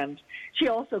is. And she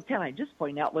also, can I just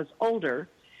point out, was older.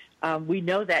 We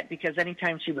know that because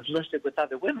anytime she was listed with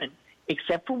other women,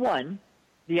 except for 1,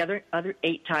 the other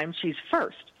 8 times she's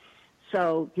first.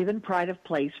 So given pride of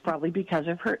place, probably because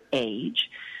of her age.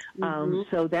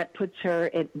 So that puts her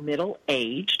at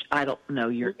middle-aged. I don't know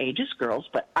your ages, girls,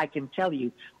 but I can tell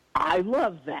you, I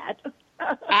love that.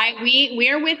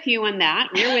 We're with you on that.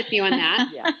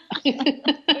 Yeah.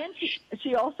 And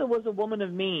she also was a woman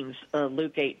of means,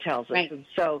 Luke 8 tells us. Right. And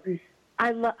so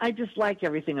I just like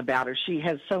everything about her. She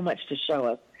has so much to show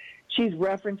us. She's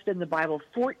referenced in the Bible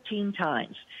 14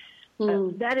 times.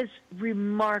 That is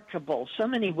remarkable. So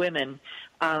many women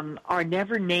are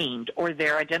never named, or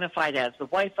they're identified as the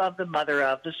wife of, the mother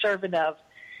of, the servant of,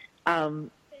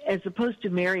 as opposed to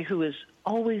Mary, who is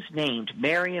always named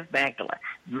Mary of Magdala,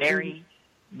 Mary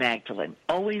Magdalene,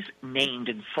 always named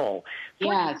in full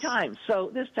 14 times.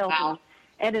 So this tells us,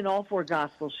 and in all 4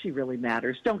 Gospels, she really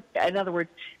matters. In other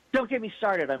words, don't get me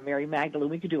started on Mary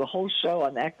Magdalene. We could do a whole show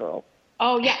on that girl.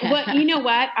 Oh, yeah. Well, you know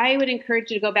what? I would encourage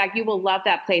you to go back. You will love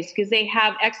that place because they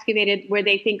have excavated where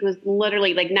they think was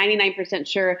literally like 99%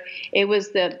 sure it was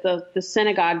the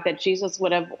synagogue that Jesus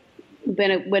would have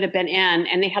been in,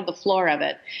 and they have the floor of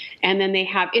it. And then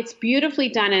it's beautifully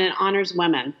done and it honors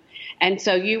women. And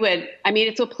so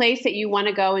it's a place that you want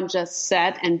to go and just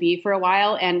sit and be for a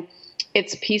while. And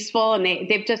it's peaceful, and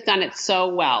they've just done it so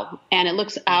well. And it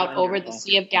looks out over the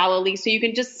Sea of Galilee. So you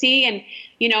can just see and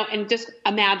just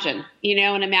imagine,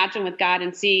 and imagine with God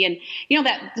and see. And,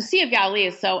 that the Sea of Galilee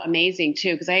is so amazing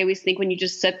too, because I always think when you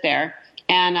just sit there,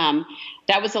 and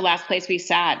that was the last place we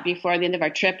sat before the end of our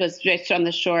trip, was just on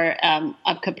the shore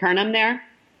of Capernaum there.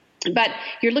 But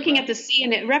you're looking at the sea,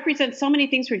 and it represents so many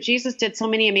things where Jesus did so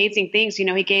many amazing things.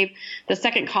 He gave the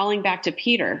second calling back to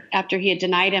Peter after he had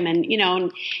denied him. And,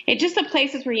 and it's just the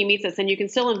places where he meets us, and you can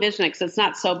still envision it because it's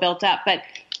not so built up. But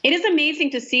it is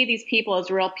amazing to see these people as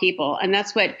real people. And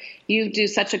that's what you do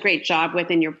such a great job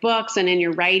with in your books and in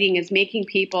your writing, is making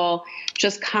people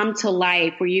just come to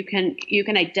life where you can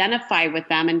identify with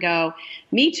them and go,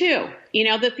 me too.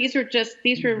 That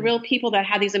these were real people that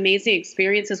had these amazing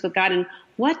experiences with God. And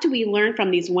what do we learn from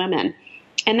these women?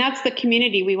 And that's the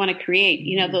community we want to create,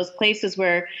 those places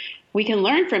where we can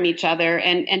learn from each other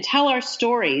and tell our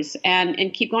stories and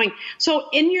keep going. So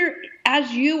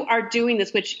as you are doing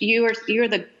this, which you're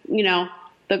the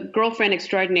the girlfriend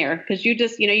extraordinaire, because you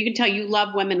just, you can tell you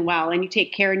love women well, and you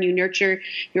take care and you nurture.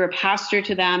 You're a pastor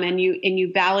to them, and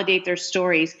you validate their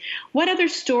stories. What other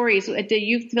stories do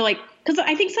you feel like? Because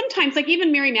I think sometimes, like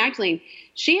even Mary Magdalene,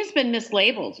 she has been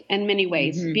mislabeled in many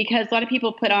ways because a lot of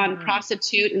people put on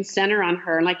prostitute and sinner on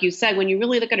her. And like you said, when you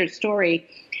really look at her story,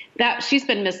 that she's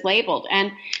been mislabeled.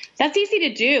 And that's easy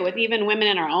to do with even women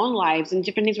in our own lives and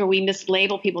different things where we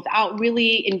mislabel people without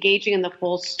really engaging in the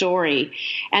full story.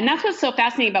 And that's what's so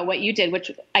fascinating about what you did,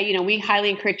 which, we highly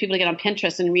encourage people to get on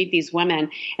Pinterest and read these women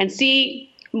and see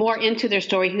more into their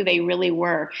story, who they really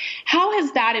were. How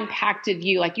has that impacted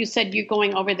you? Like you said, you're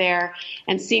going over there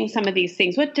and seeing some of these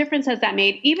things. What difference has that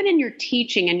made, even in your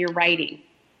teaching and your writing?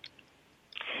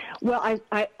 Well,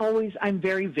 I'm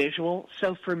very visual.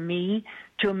 So for me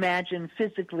to imagine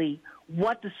physically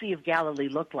what the Sea of Galilee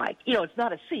looked like, it's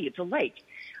not a sea, it's a lake.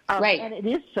 Right. And it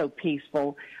is so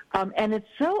peaceful. And it's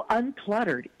so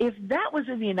uncluttered. If that was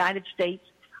in the United States,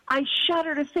 I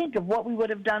shudder to think of what we would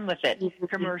have done with it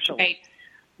commercially. Right.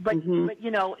 But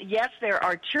yes, there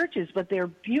are churches, but they're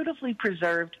beautifully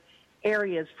preserved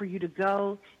areas for you to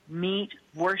go, meet,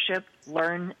 worship,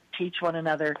 learn, teach one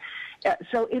another.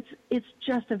 So it's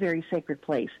just a very sacred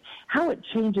place. How it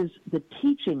changes the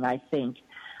teaching, I think,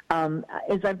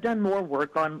 as I've done more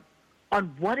work on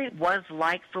what it was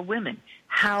like for women,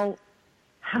 how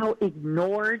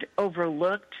ignored,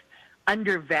 overlooked,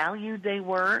 undervalued they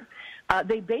were.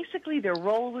 They basically, their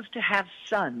role was to have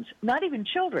sons, not even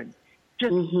children.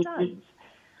 Just sons,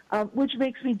 which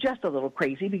makes me just a little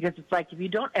crazy because it's like if you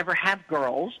don't ever have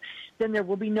girls, then there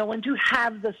will be no one to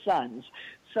have the sons.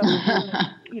 So,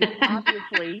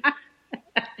 obviously,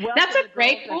 that's a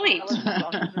great point.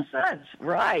 The sons.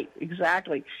 Right,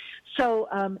 exactly. So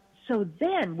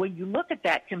then when you look at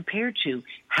that compared to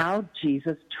how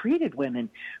Jesus treated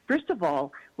women, first of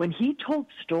all, when he told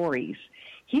stories,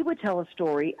 he would tell a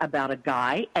story about a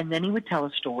guy and then he would tell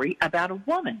a story about a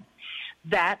woman.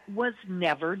 That was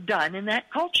never done in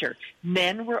that culture.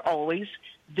 Men were always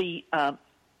the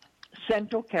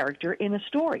central character in a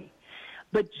story.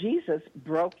 But Jesus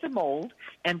broke the mold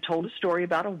and told a story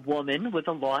about a woman with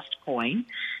a lost coin.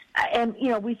 And,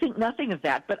 we think nothing of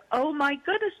that. But, oh, my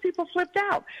goodness, people flipped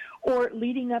out. Or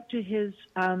leading up to his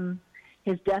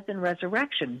death and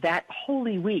resurrection, that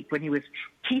Holy Week when he was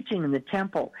teaching in the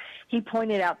temple, he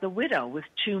pointed out the widow with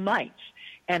 2 mites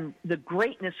and the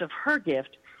greatness of her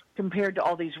gift compared to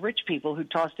all these rich people who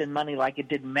tossed in money like it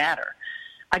didn't matter.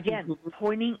 Again,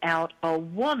 pointing out a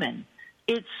woman.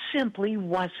 It simply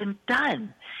wasn't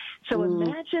done. So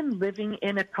imagine living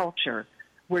in a culture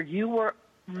where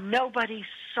nobody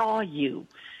saw you.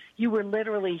 You were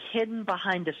literally hidden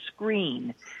behind a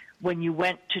screen when you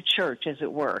went to church, as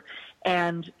it were.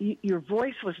 And your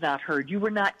voice was not heard. You were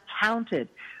not counted.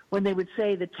 When they would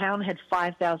say the town had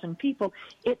 5,000 people,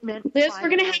 it meant Liz, we're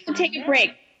going to have to take a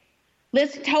break.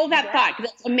 Liz, hold that thought,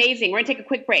 because that's amazing. We're going to take a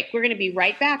quick break. We're going to be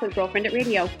right back with Girlfriend It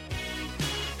Radio.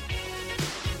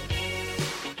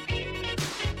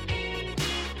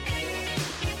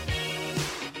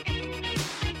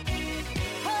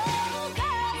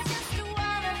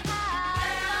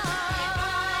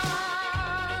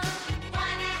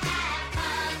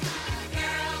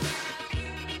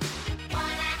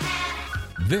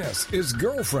 This is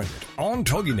Girlfriended on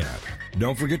TogiNet.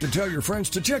 Don't forget to tell your friends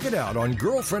to check it out on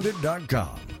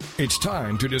girlfriended.com. It's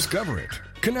time to discover it,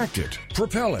 connect it,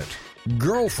 propel it,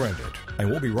 girlfriend it. And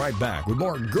we'll be right back with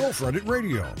more Girlfriended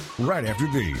Radio right after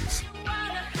these.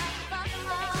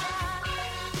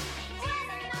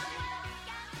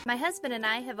 My husband and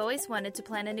I have always wanted to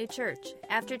plant a new church.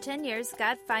 After 10 years,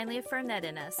 God finally affirmed that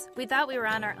in us. We thought we were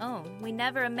on our own. We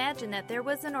never imagined that there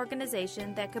was an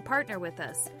organization that could partner with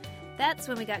us. That's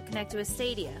when we got connected with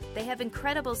Stadia. They have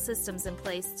incredible systems in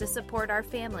place to support our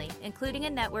family, including a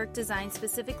network designed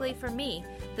specifically for me,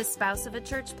 the spouse of a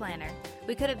church planner.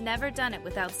 We could have never done it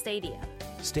without Stadia.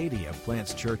 Stadia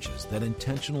plants churches that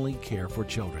intentionally care for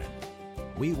children.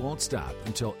 We won't stop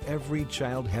until every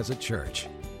child has a church.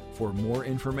 For more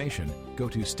information, go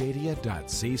to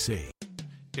stadia.cc.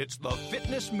 It's the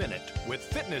Fitness Minute with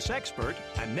fitness expert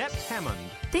Annette Hammond.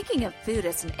 Thinking of food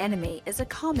as an enemy is a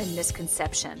common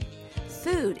misconception.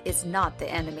 Food is not the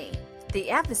enemy. The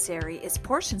adversary is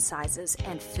portion sizes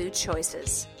and food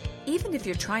choices. Even if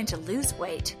you're trying to lose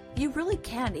weight, you really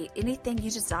can eat anything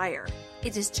you desire.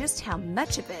 It is just how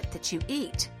much of it that you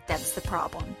eat that's the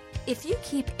problem. If you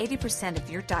keep 80%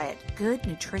 of your diet good,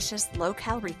 nutritious,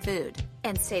 low-calorie food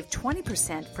and save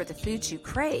 20% for the foods you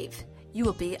crave, you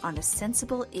will be on a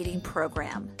sensible eating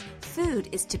program. Food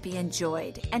is to be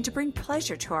enjoyed and to bring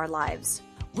pleasure to our lives.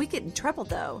 We get in trouble,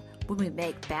 though, when we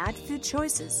make bad food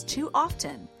choices too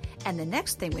often. And the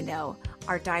next thing we know,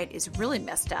 Our diet is really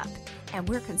messed up, and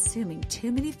we're consuming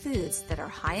too many foods that are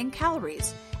high in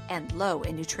calories and low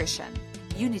in nutrition.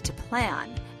 You need to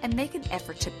plan and make an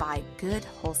effort to buy good,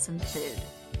 wholesome food.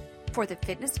 For the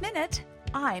Fitness Minute,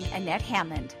 I'm Annette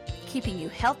Hammond, keeping you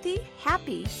healthy,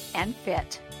 happy, and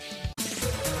fit.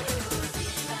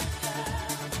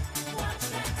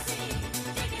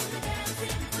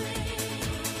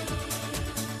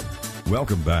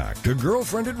 Welcome back to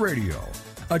Girlfriended Radio,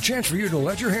 a chance for you to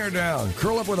let your hair down,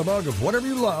 curl up with a mug of whatever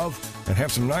you love, and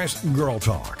have some nice girl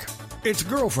talk. It's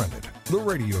Girlfriended, the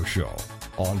radio show,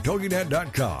 on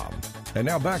TogiNet.com. And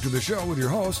now back to the show with your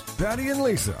hosts, Patty and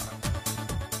Lisa.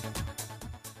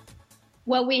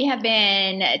 Well, we have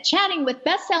been chatting with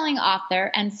best-selling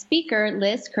author and speaker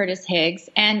Liz Curtis Higgs,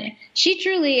 and she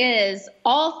truly is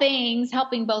all things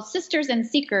helping both sisters and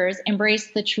seekers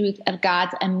embrace the truth of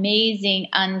God's amazing,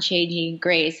 unchanging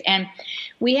grace. And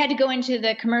we had to go into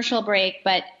the commercial break,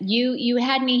 but you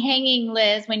had me hanging,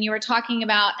 Liz, when you were talking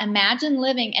about imagine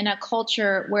living in a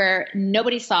culture where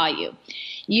nobody saw you.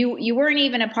 You weren't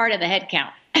even a part of the head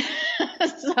count.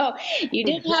 So you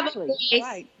didn't have a place.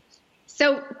 Right.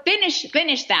 So finish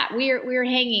that. We're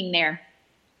hanging there.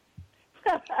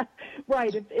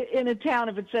 Right. In a town,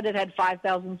 if it said it had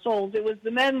 5,000 souls, it was the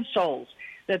men's souls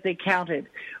that they counted.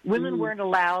 Women weren't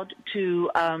allowed to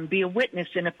be a witness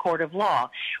in a court of law,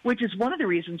 which is one of the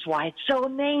reasons why it's so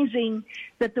amazing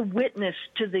that the witness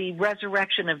to the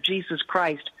resurrection of Jesus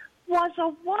Christ was a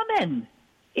woman.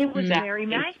 It was Mary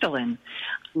Magdalene.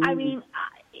 I mean,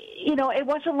 it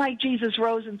wasn't like Jesus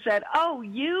rose and said, "Oh,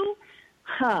 you?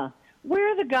 Huh.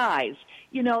 Where are the guys?"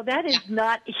 That is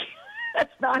not,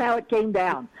 that's not how it came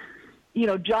down.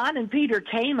 John and Peter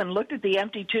came and looked at the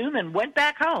empty tomb and went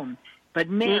back home. But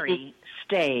Mary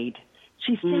stayed.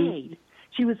 She stayed.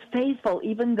 She was faithful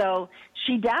even though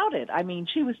she doubted. I mean,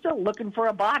 she was still looking for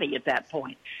a body at that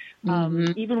point.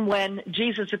 Even when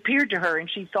Jesus appeared to her and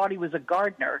she thought he was a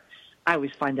gardener. I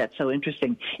always find that so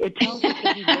interesting. It tells us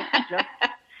that he looked just...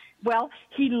 Well,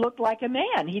 he looked like a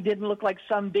man. He didn't look like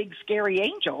some big, scary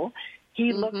angel.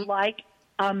 He looked like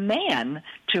a man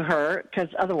to her, because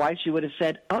otherwise she would have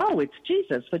said, "Oh, it's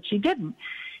Jesus," but she didn't.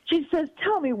 She says,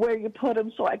 "Tell me where you put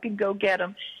him so I can go get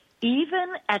him."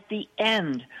 Even at the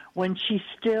end, when she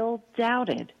still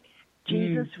doubted,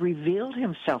 Jesus revealed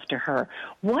himself to her.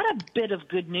 What a bit of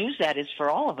good news that is for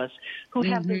all of us who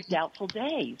have those doubtful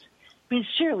days. I mean,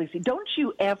 seriously, don't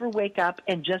you ever wake up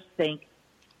and just think,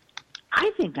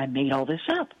 I think I made all this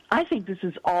up. I think this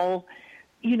is all,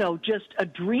 just a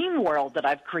dream world that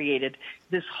I've created,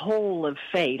 this whole of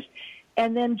faith.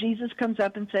 And then Jesus comes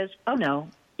up and says, "Oh, no,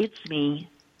 it's me.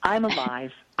 I'm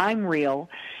alive. I'm real."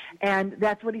 And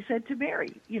that's what he said to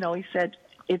Mary. He said,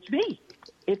 "It's me.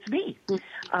 It's me."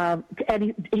 And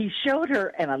he showed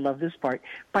her, and I love this part,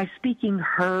 by speaking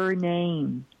her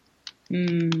name.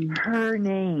 Her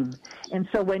name. And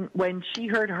so when she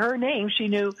heard her name, she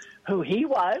knew who he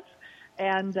was.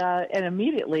 And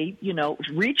immediately,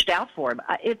 reached out for him.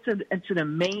 It's an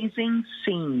amazing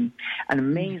scene,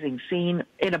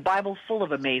 in a Bible full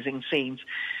of amazing scenes.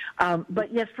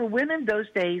 But yes, for women those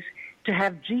days, to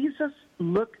have Jesus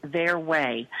look their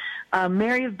way.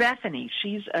 Mary of Bethany,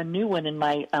 she's a new one in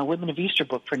my Women of Easter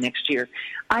book for next year.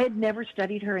 I had never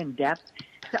studied her in depth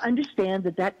to understand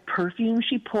that perfume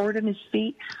she poured on his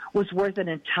feet was worth an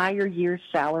entire year's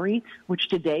salary, which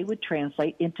today would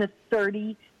translate into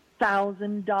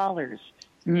 $30,000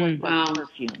 worth of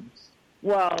perfume.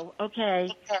 Whoa, okay.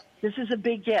 This is a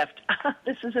big gift.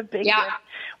 This is a big gift,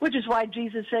 which is why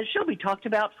Jesus says she'll be talked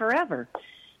about forever.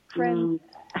 Friend,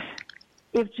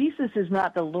 if Jesus is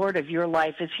not the Lord of your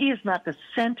life, if he is not the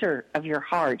center of your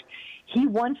heart, he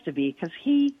wants to be, because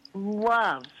he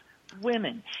loves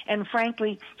women. And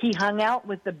frankly, he hung out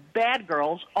with the bad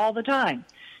girls all the time.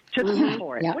 Took him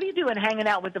for it. What are you doing hanging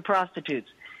out with the prostitutes?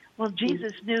 Well,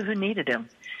 Jesus knew who needed him.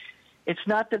 It's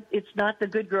not the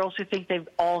good girls who think they've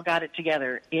all got it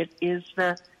together. It is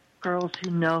the girls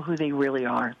who know who they really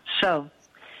are. So,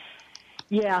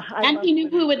 yeah. And he knew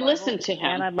who would listen to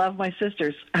him. And I love my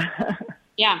sisters.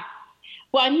 Yeah.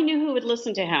 Well, and he knew who would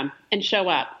listen to him and show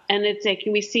up. And it's like,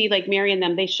 we see like Mary and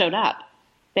them, they showed up.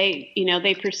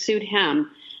 They pursued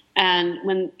him. And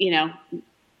when,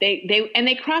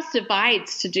 they crossed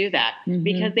divides to do that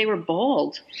because they were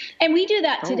bold. And we do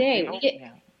that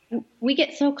today. We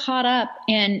get so caught up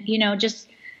in, just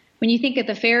when you think of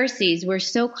the Pharisees, we're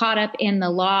so caught up in the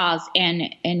laws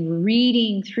and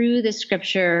reading through the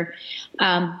scripture.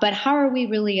 But how are we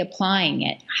really applying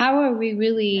it? How are we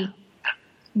really,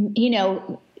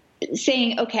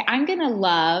 saying, okay, I'm going to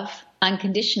love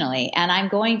unconditionally and I'm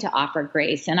going to offer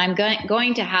grace and I'm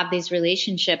going to have these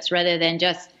relationships rather than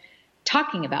just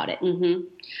talking about it. Mm-hmm.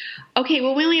 Okay,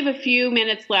 well, we only have a few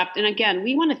minutes left. And again,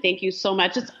 we want to thank you so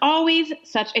much. It's always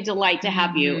such a delight to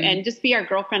have you and just be our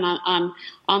girlfriend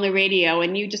on the radio.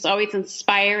 And you just always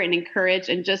inspire and encourage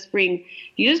and you just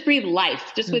breathe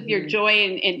life just with your joy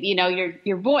and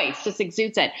your voice just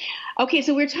exudes it. Okay,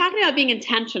 so we're talking about being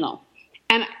intentional.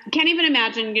 And I can't even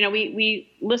imagine,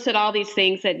 we listed all these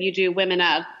things that you do Women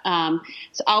Of,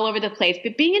 so all over the place.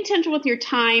 But being intentional with your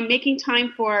time, making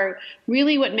time for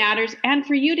really what matters, and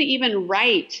for you to even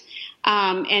write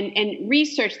and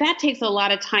research, that takes a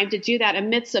lot of time to do that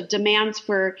amidst of demands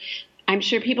for, I'm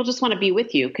sure people just want to be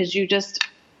with you because you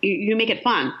make it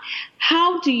fun.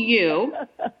 How do you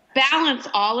balance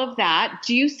all of that?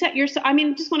 Do you set yourself,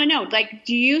 just want to know,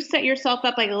 do you set yourself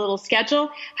up like a little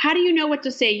schedule? How do you know what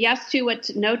to say yes to, what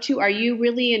to no to? Are you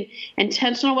really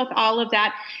intentional with all of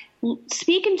that?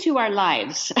 Speak into our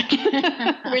lives.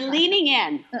 We're leaning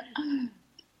in.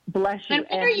 Bless you. And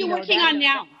what are you working on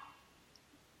now?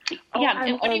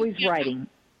 I'm always writing.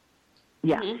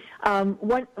 Yeah.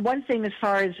 Mm-hmm. One thing as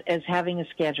far as having a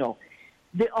schedule,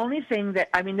 the only thing that,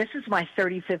 this is my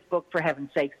 35th book, for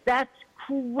heaven's sakes. That's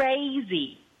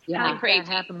crazy. Yeah, crazy.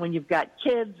 That happen when you've got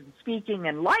kids and speaking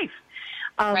and life.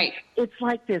 Right. It's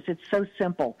like this. It's so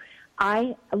simple.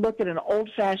 I look at an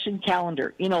old-fashioned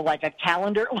calendar, like a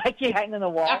calendar like you hang on the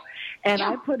wall, and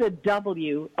I put a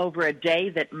W over a day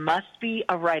that must be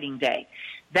a writing day.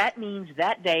 That means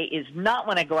that day is not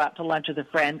when I go out to lunch with a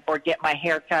friend or get my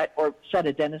hair cut or set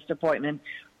a dentist appointment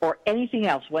or anything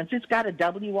else. Once it's got a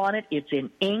W on it, it's in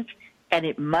ink, and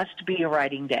it must be a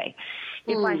writing day.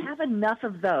 If I have enough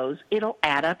of those, it'll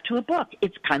add up to a book.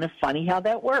 It's kind of funny how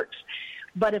that works.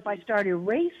 But if I start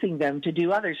erasing them to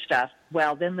do other stuff,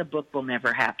 well, then the book will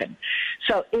never happen.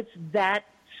 So it's that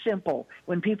simple.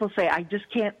 When people say, I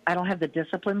don't have the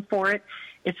discipline for it,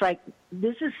 it's like,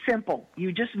 this is simple.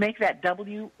 You just make that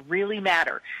W really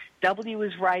matter. W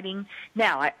is writing.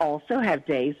 Now, I also have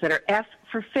days that are F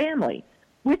for family,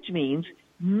 which means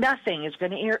nothing is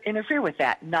going to interfere with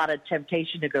that. Not a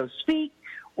temptation to go speak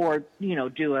or,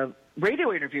 do a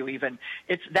radio interview even.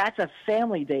 That's a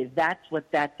family day. That's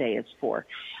what that day is for.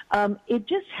 It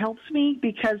just helps me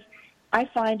because I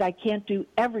find I can't do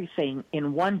everything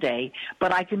in one day,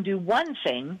 but I can do one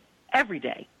thing every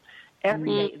day. Every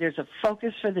day there's a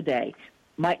focus for the day.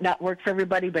 Might not work for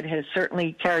everybody, but it has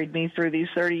certainly carried me through these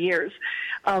 30 years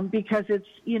because it's,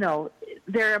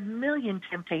 there are a million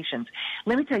temptations.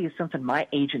 Let me tell you something my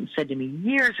agent said to me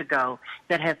years ago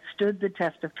that has stood the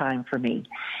test of time for me.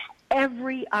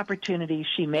 Every opportunity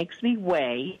she makes me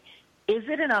weigh, is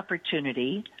it an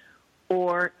opportunity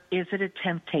or is it a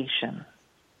temptation?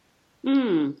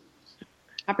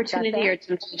 Opportunity or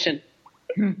temptation?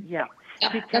 Yeah.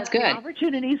 That's good.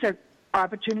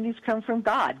 Opportunities come from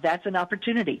God. That's an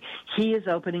opportunity. He is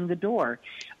opening the door.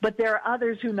 But there are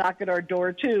others who knock at our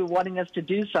door, too, wanting us to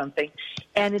do something,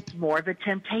 and it's more of a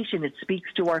temptation. It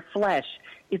speaks to our flesh.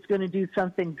 It's going to do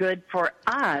something good for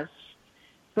us,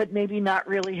 but maybe not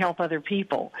really help other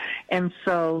people. And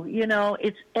so,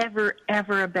 it's ever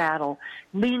a battle.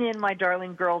 Lean in, my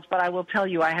darling girls, but I will tell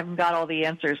you, I haven't got all the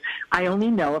answers. I only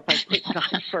know if I put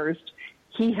God first.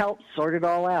 He helps sort it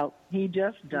all out. He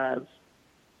just does.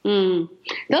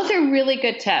 Those are really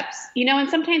good tips. And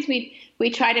sometimes we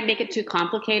try to make it too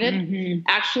complicated,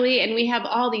 actually, and we have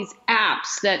all these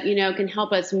apps that, can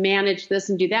help us manage this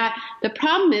and do that. The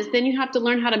problem is then you have to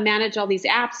learn how to manage all these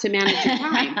apps to manage your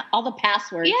time. All the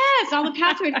passwords. Yes, all the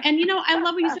passwords. And, I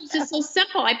love what you said. It's just so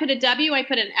simple. I put a W, I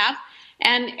put an F,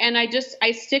 and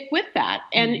I stick with that.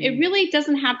 And it really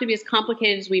doesn't have to be as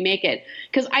complicated as we make it.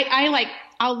 Because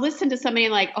I'll listen to somebody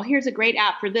and oh, here's a great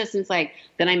app for this. And it's like,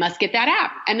 then I must get that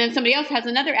app. And then somebody else has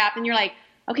another app and you're like,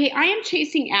 okay, I am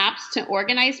chasing apps to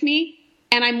organize me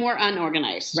and I'm more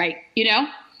unorganized. Right.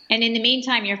 And in the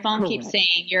meantime, your phone keeps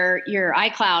saying your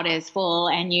iCloud is full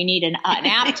and you need an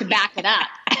app to back it up.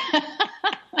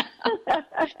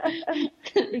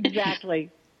 Exactly.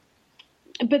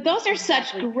 But those are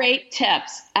such great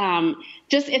tips.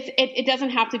 It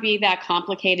doesn't have to be that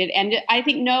complicated. And I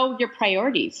think know your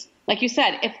priorities. Like you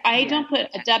said, if I don't put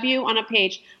a W on a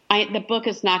page, the book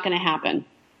is not going to happen.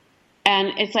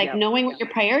 And it's like knowing what your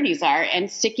priorities are and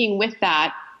sticking with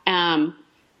that.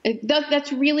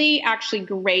 That's really actually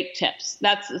great tips.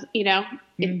 That's,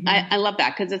 I love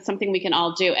that because it's something we can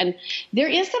all do. And there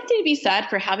is something to be said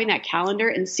for having that calendar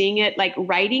and seeing it, like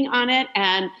writing on it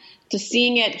and to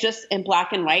seeing it just in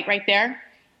black and white right there.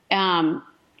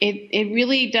 It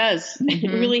really does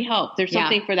really help. There's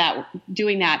something for that,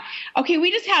 doing that. Okay,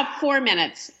 we just have 4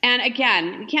 minutes. And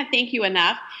again, we can't thank you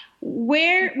enough.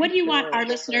 what do you want our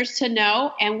listeners to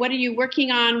know, and what are you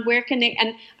working on? Where can they,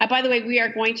 and by the way, we are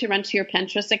going to run to your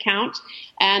Pinterest account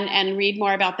and read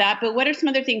more about that. But what are some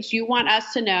other things you want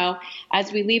us to know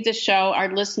as we leave the show, our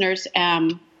listeners,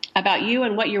 about you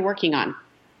and what you're working on?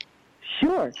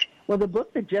 Sure. Well, the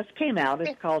book that just came out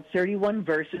is called 31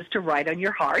 Verses to Write on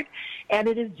Your Heart, and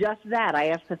it is just that. I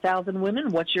asked 1,000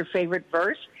 women, what's your favorite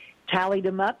verse? Tallied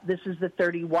them up. This is the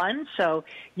 31, so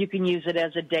you can use it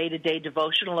as a day-to-day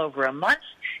devotional over a month.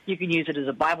 You can use it as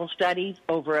a Bible study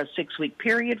over a 6-week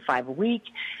period, 5 a week,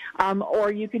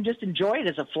 or you can just enjoy it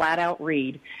as a flat-out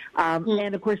read.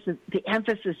 And, of course, the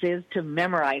emphasis is to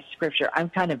memorize Scripture. I'm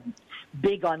kind of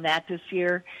big on that this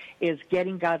year, is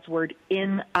getting God's Word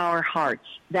in our hearts.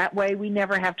 That way we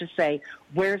never have to say,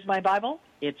 where's my Bible?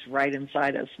 It's right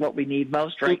inside us, what we need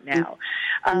most right now.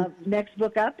 Next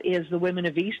book up is The Women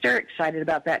of Easter. Excited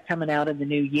about that coming out in the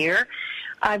new year.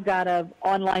 I've got an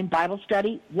online Bible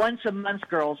study. Once a month,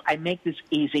 girls. I make this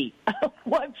easy.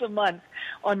 Once a month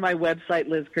on my website,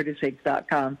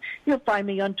 LizCurtisHiggs.com. You'll find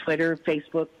me on Twitter,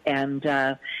 Facebook, and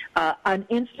on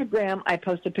Instagram, I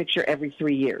post a picture every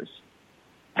 3 years.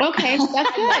 Okay,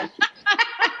 that's good.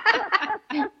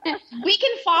 We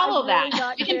can follow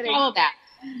that. We can follow that.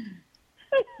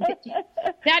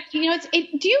 That, you know,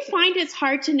 do you find it's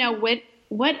hard to know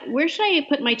where should I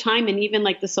put my time in, even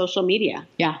like the social media?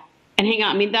 Yeah. And hang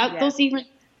on. I mean, those even,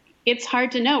 it's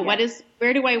hard to know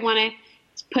where do I want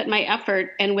to put my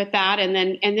effort, and with that, and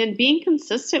then being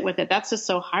consistent with it. That's just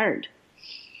so hard.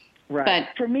 Right.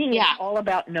 But for me, it's all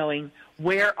about knowing,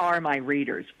 where are my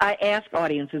readers? I ask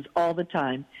audiences all the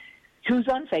time, who's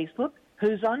on Facebook,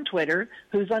 who's on Twitter,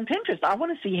 who's on Pinterest? I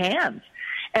want to see hands.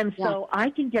 And so I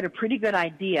can get a pretty good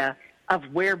idea of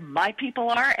where my people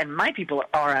are, and my people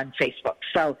are on Facebook.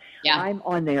 So I'm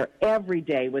on there every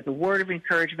day with a word of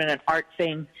encouragement, an art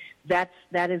thing. That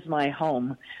is my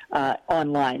home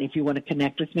online. If you want to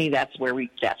connect with me, that's where we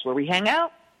hang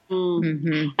out.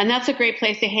 Mm-hmm. And that's a great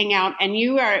place to hang out. And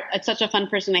you are such a fun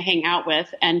person to hang out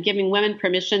with, and giving women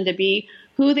permission to be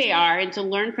who they are and to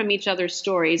learn from each other's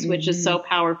stories, which is so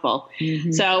powerful.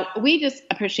 So we just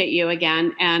appreciate you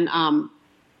again. And,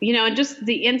 and just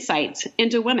the insights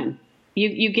into women.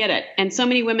 You get it. And so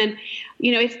many women,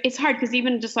 it's hard, because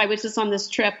even I was just on this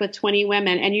trip with 20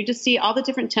 women, and you just see all the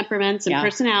different temperaments and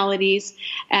personalities,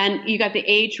 and you got the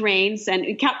age range.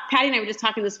 And Patty and I were just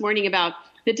talking this morning about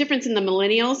the difference in the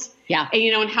millennials,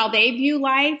 and how they view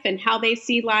life and how they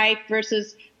see life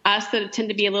versus us that tend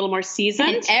to be a little more seasoned.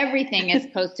 And everything is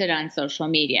posted on social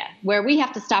media, where we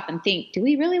have to stop and think, do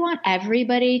we really want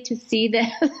everybody to see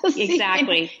this?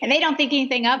 Exactly. And they don't think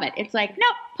anything of it. It's like,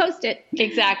 nope, post it.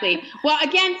 Exactly. Well,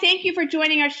 again, thank you for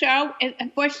joining our show.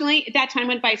 Unfortunately, that time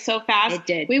went by so fast. It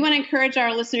did. We want to encourage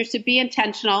our listeners to be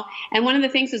intentional. And one of the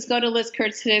things is go to Liz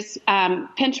Curtis's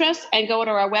Pinterest and go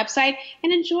to our website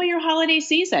and enjoy your holiday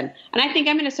season. And I think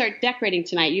I'm going to start decorating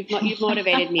tonight. You've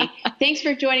motivated me. Thanks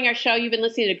for joining our show. You've been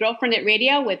listening to Girlfriend It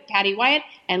Radio with Patty Wyatt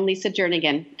and Lisa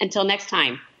Jernigan. Until next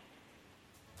time.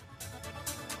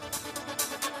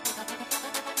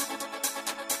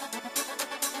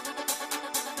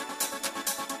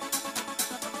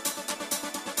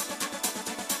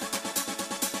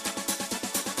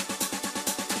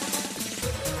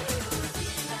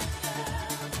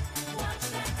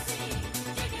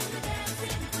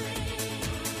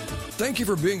 Thank you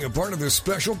for being a part of this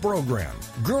special program,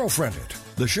 Girlfriend It,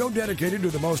 the show dedicated to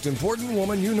the most important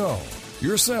woman you know,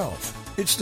 yourself.